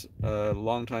is a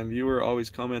longtime viewer, always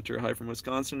commenter. Hi from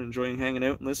Wisconsin. Enjoying hanging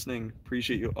out and listening.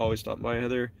 Appreciate you always stopping by,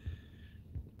 Heather.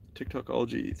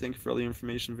 TikTokology. Thank you for all the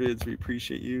information vids. We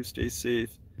appreciate you. Stay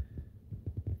safe.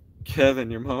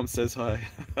 Kevin, your mom says hi.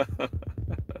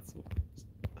 That's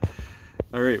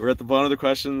all right, we're at the bottom of the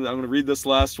questions. I'm going to read this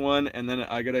last one, and then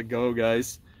I got to go,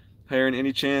 guys. Hi, Aaron,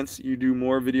 any chance you do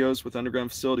more videos with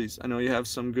underground facilities? I know you have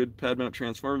some good pad mount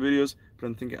transformer videos, but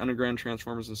I'm thinking underground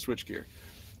transformers and switchgear.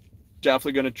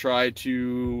 Definitely going to try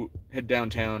to head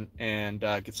downtown and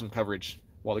get some coverage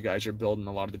while the guys are building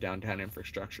a lot of the downtown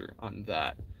infrastructure on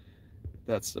that.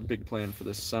 That's a big plan for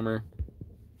this summer.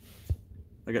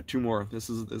 I got 2 more. This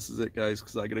is it, guys,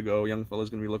 because I got to go. Young fella's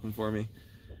going to be looking for me.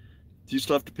 Do you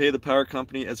still have to pay the power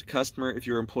company as a customer if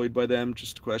you're employed by them?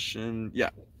 Just a question.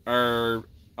 Yeah, our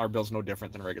bill's no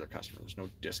different than a regular customer. There's no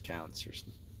discounts. There's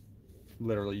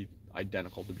literally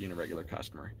identical to being a regular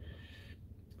customer.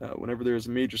 Whenever there's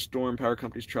a major storm, power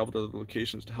companies travel to other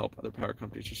locations to help other power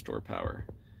companies restore power.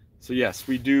 So yes,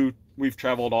 we do. We've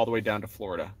traveled all the way down to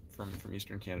Florida from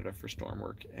Eastern Canada for storm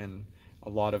work, and a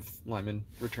lot of linemen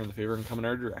return the favor and come in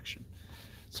our direction.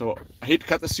 So I hate to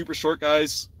cut this super short,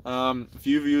 guys. A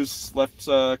few of you left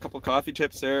a couple of coffee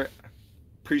tips there.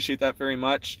 Appreciate that very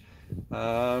much.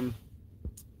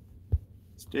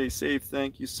 Stay safe.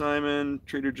 Thank you, Simon.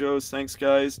 Trader Joe's. Thanks,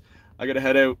 guys. I got to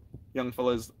head out. Young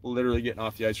fella's literally getting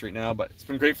off the ice right now, but it's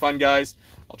been great fun, guys.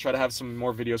 I'll try to have some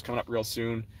more videos coming up real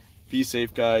soon. Be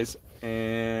safe, guys.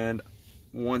 And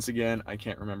once again, I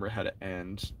can't remember how to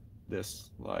end this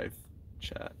live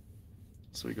chat.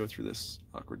 So we go through this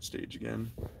awkward stage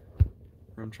again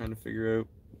where I'm trying to figure out.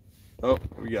 Oh,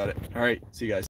 we got it. All right. See you guys.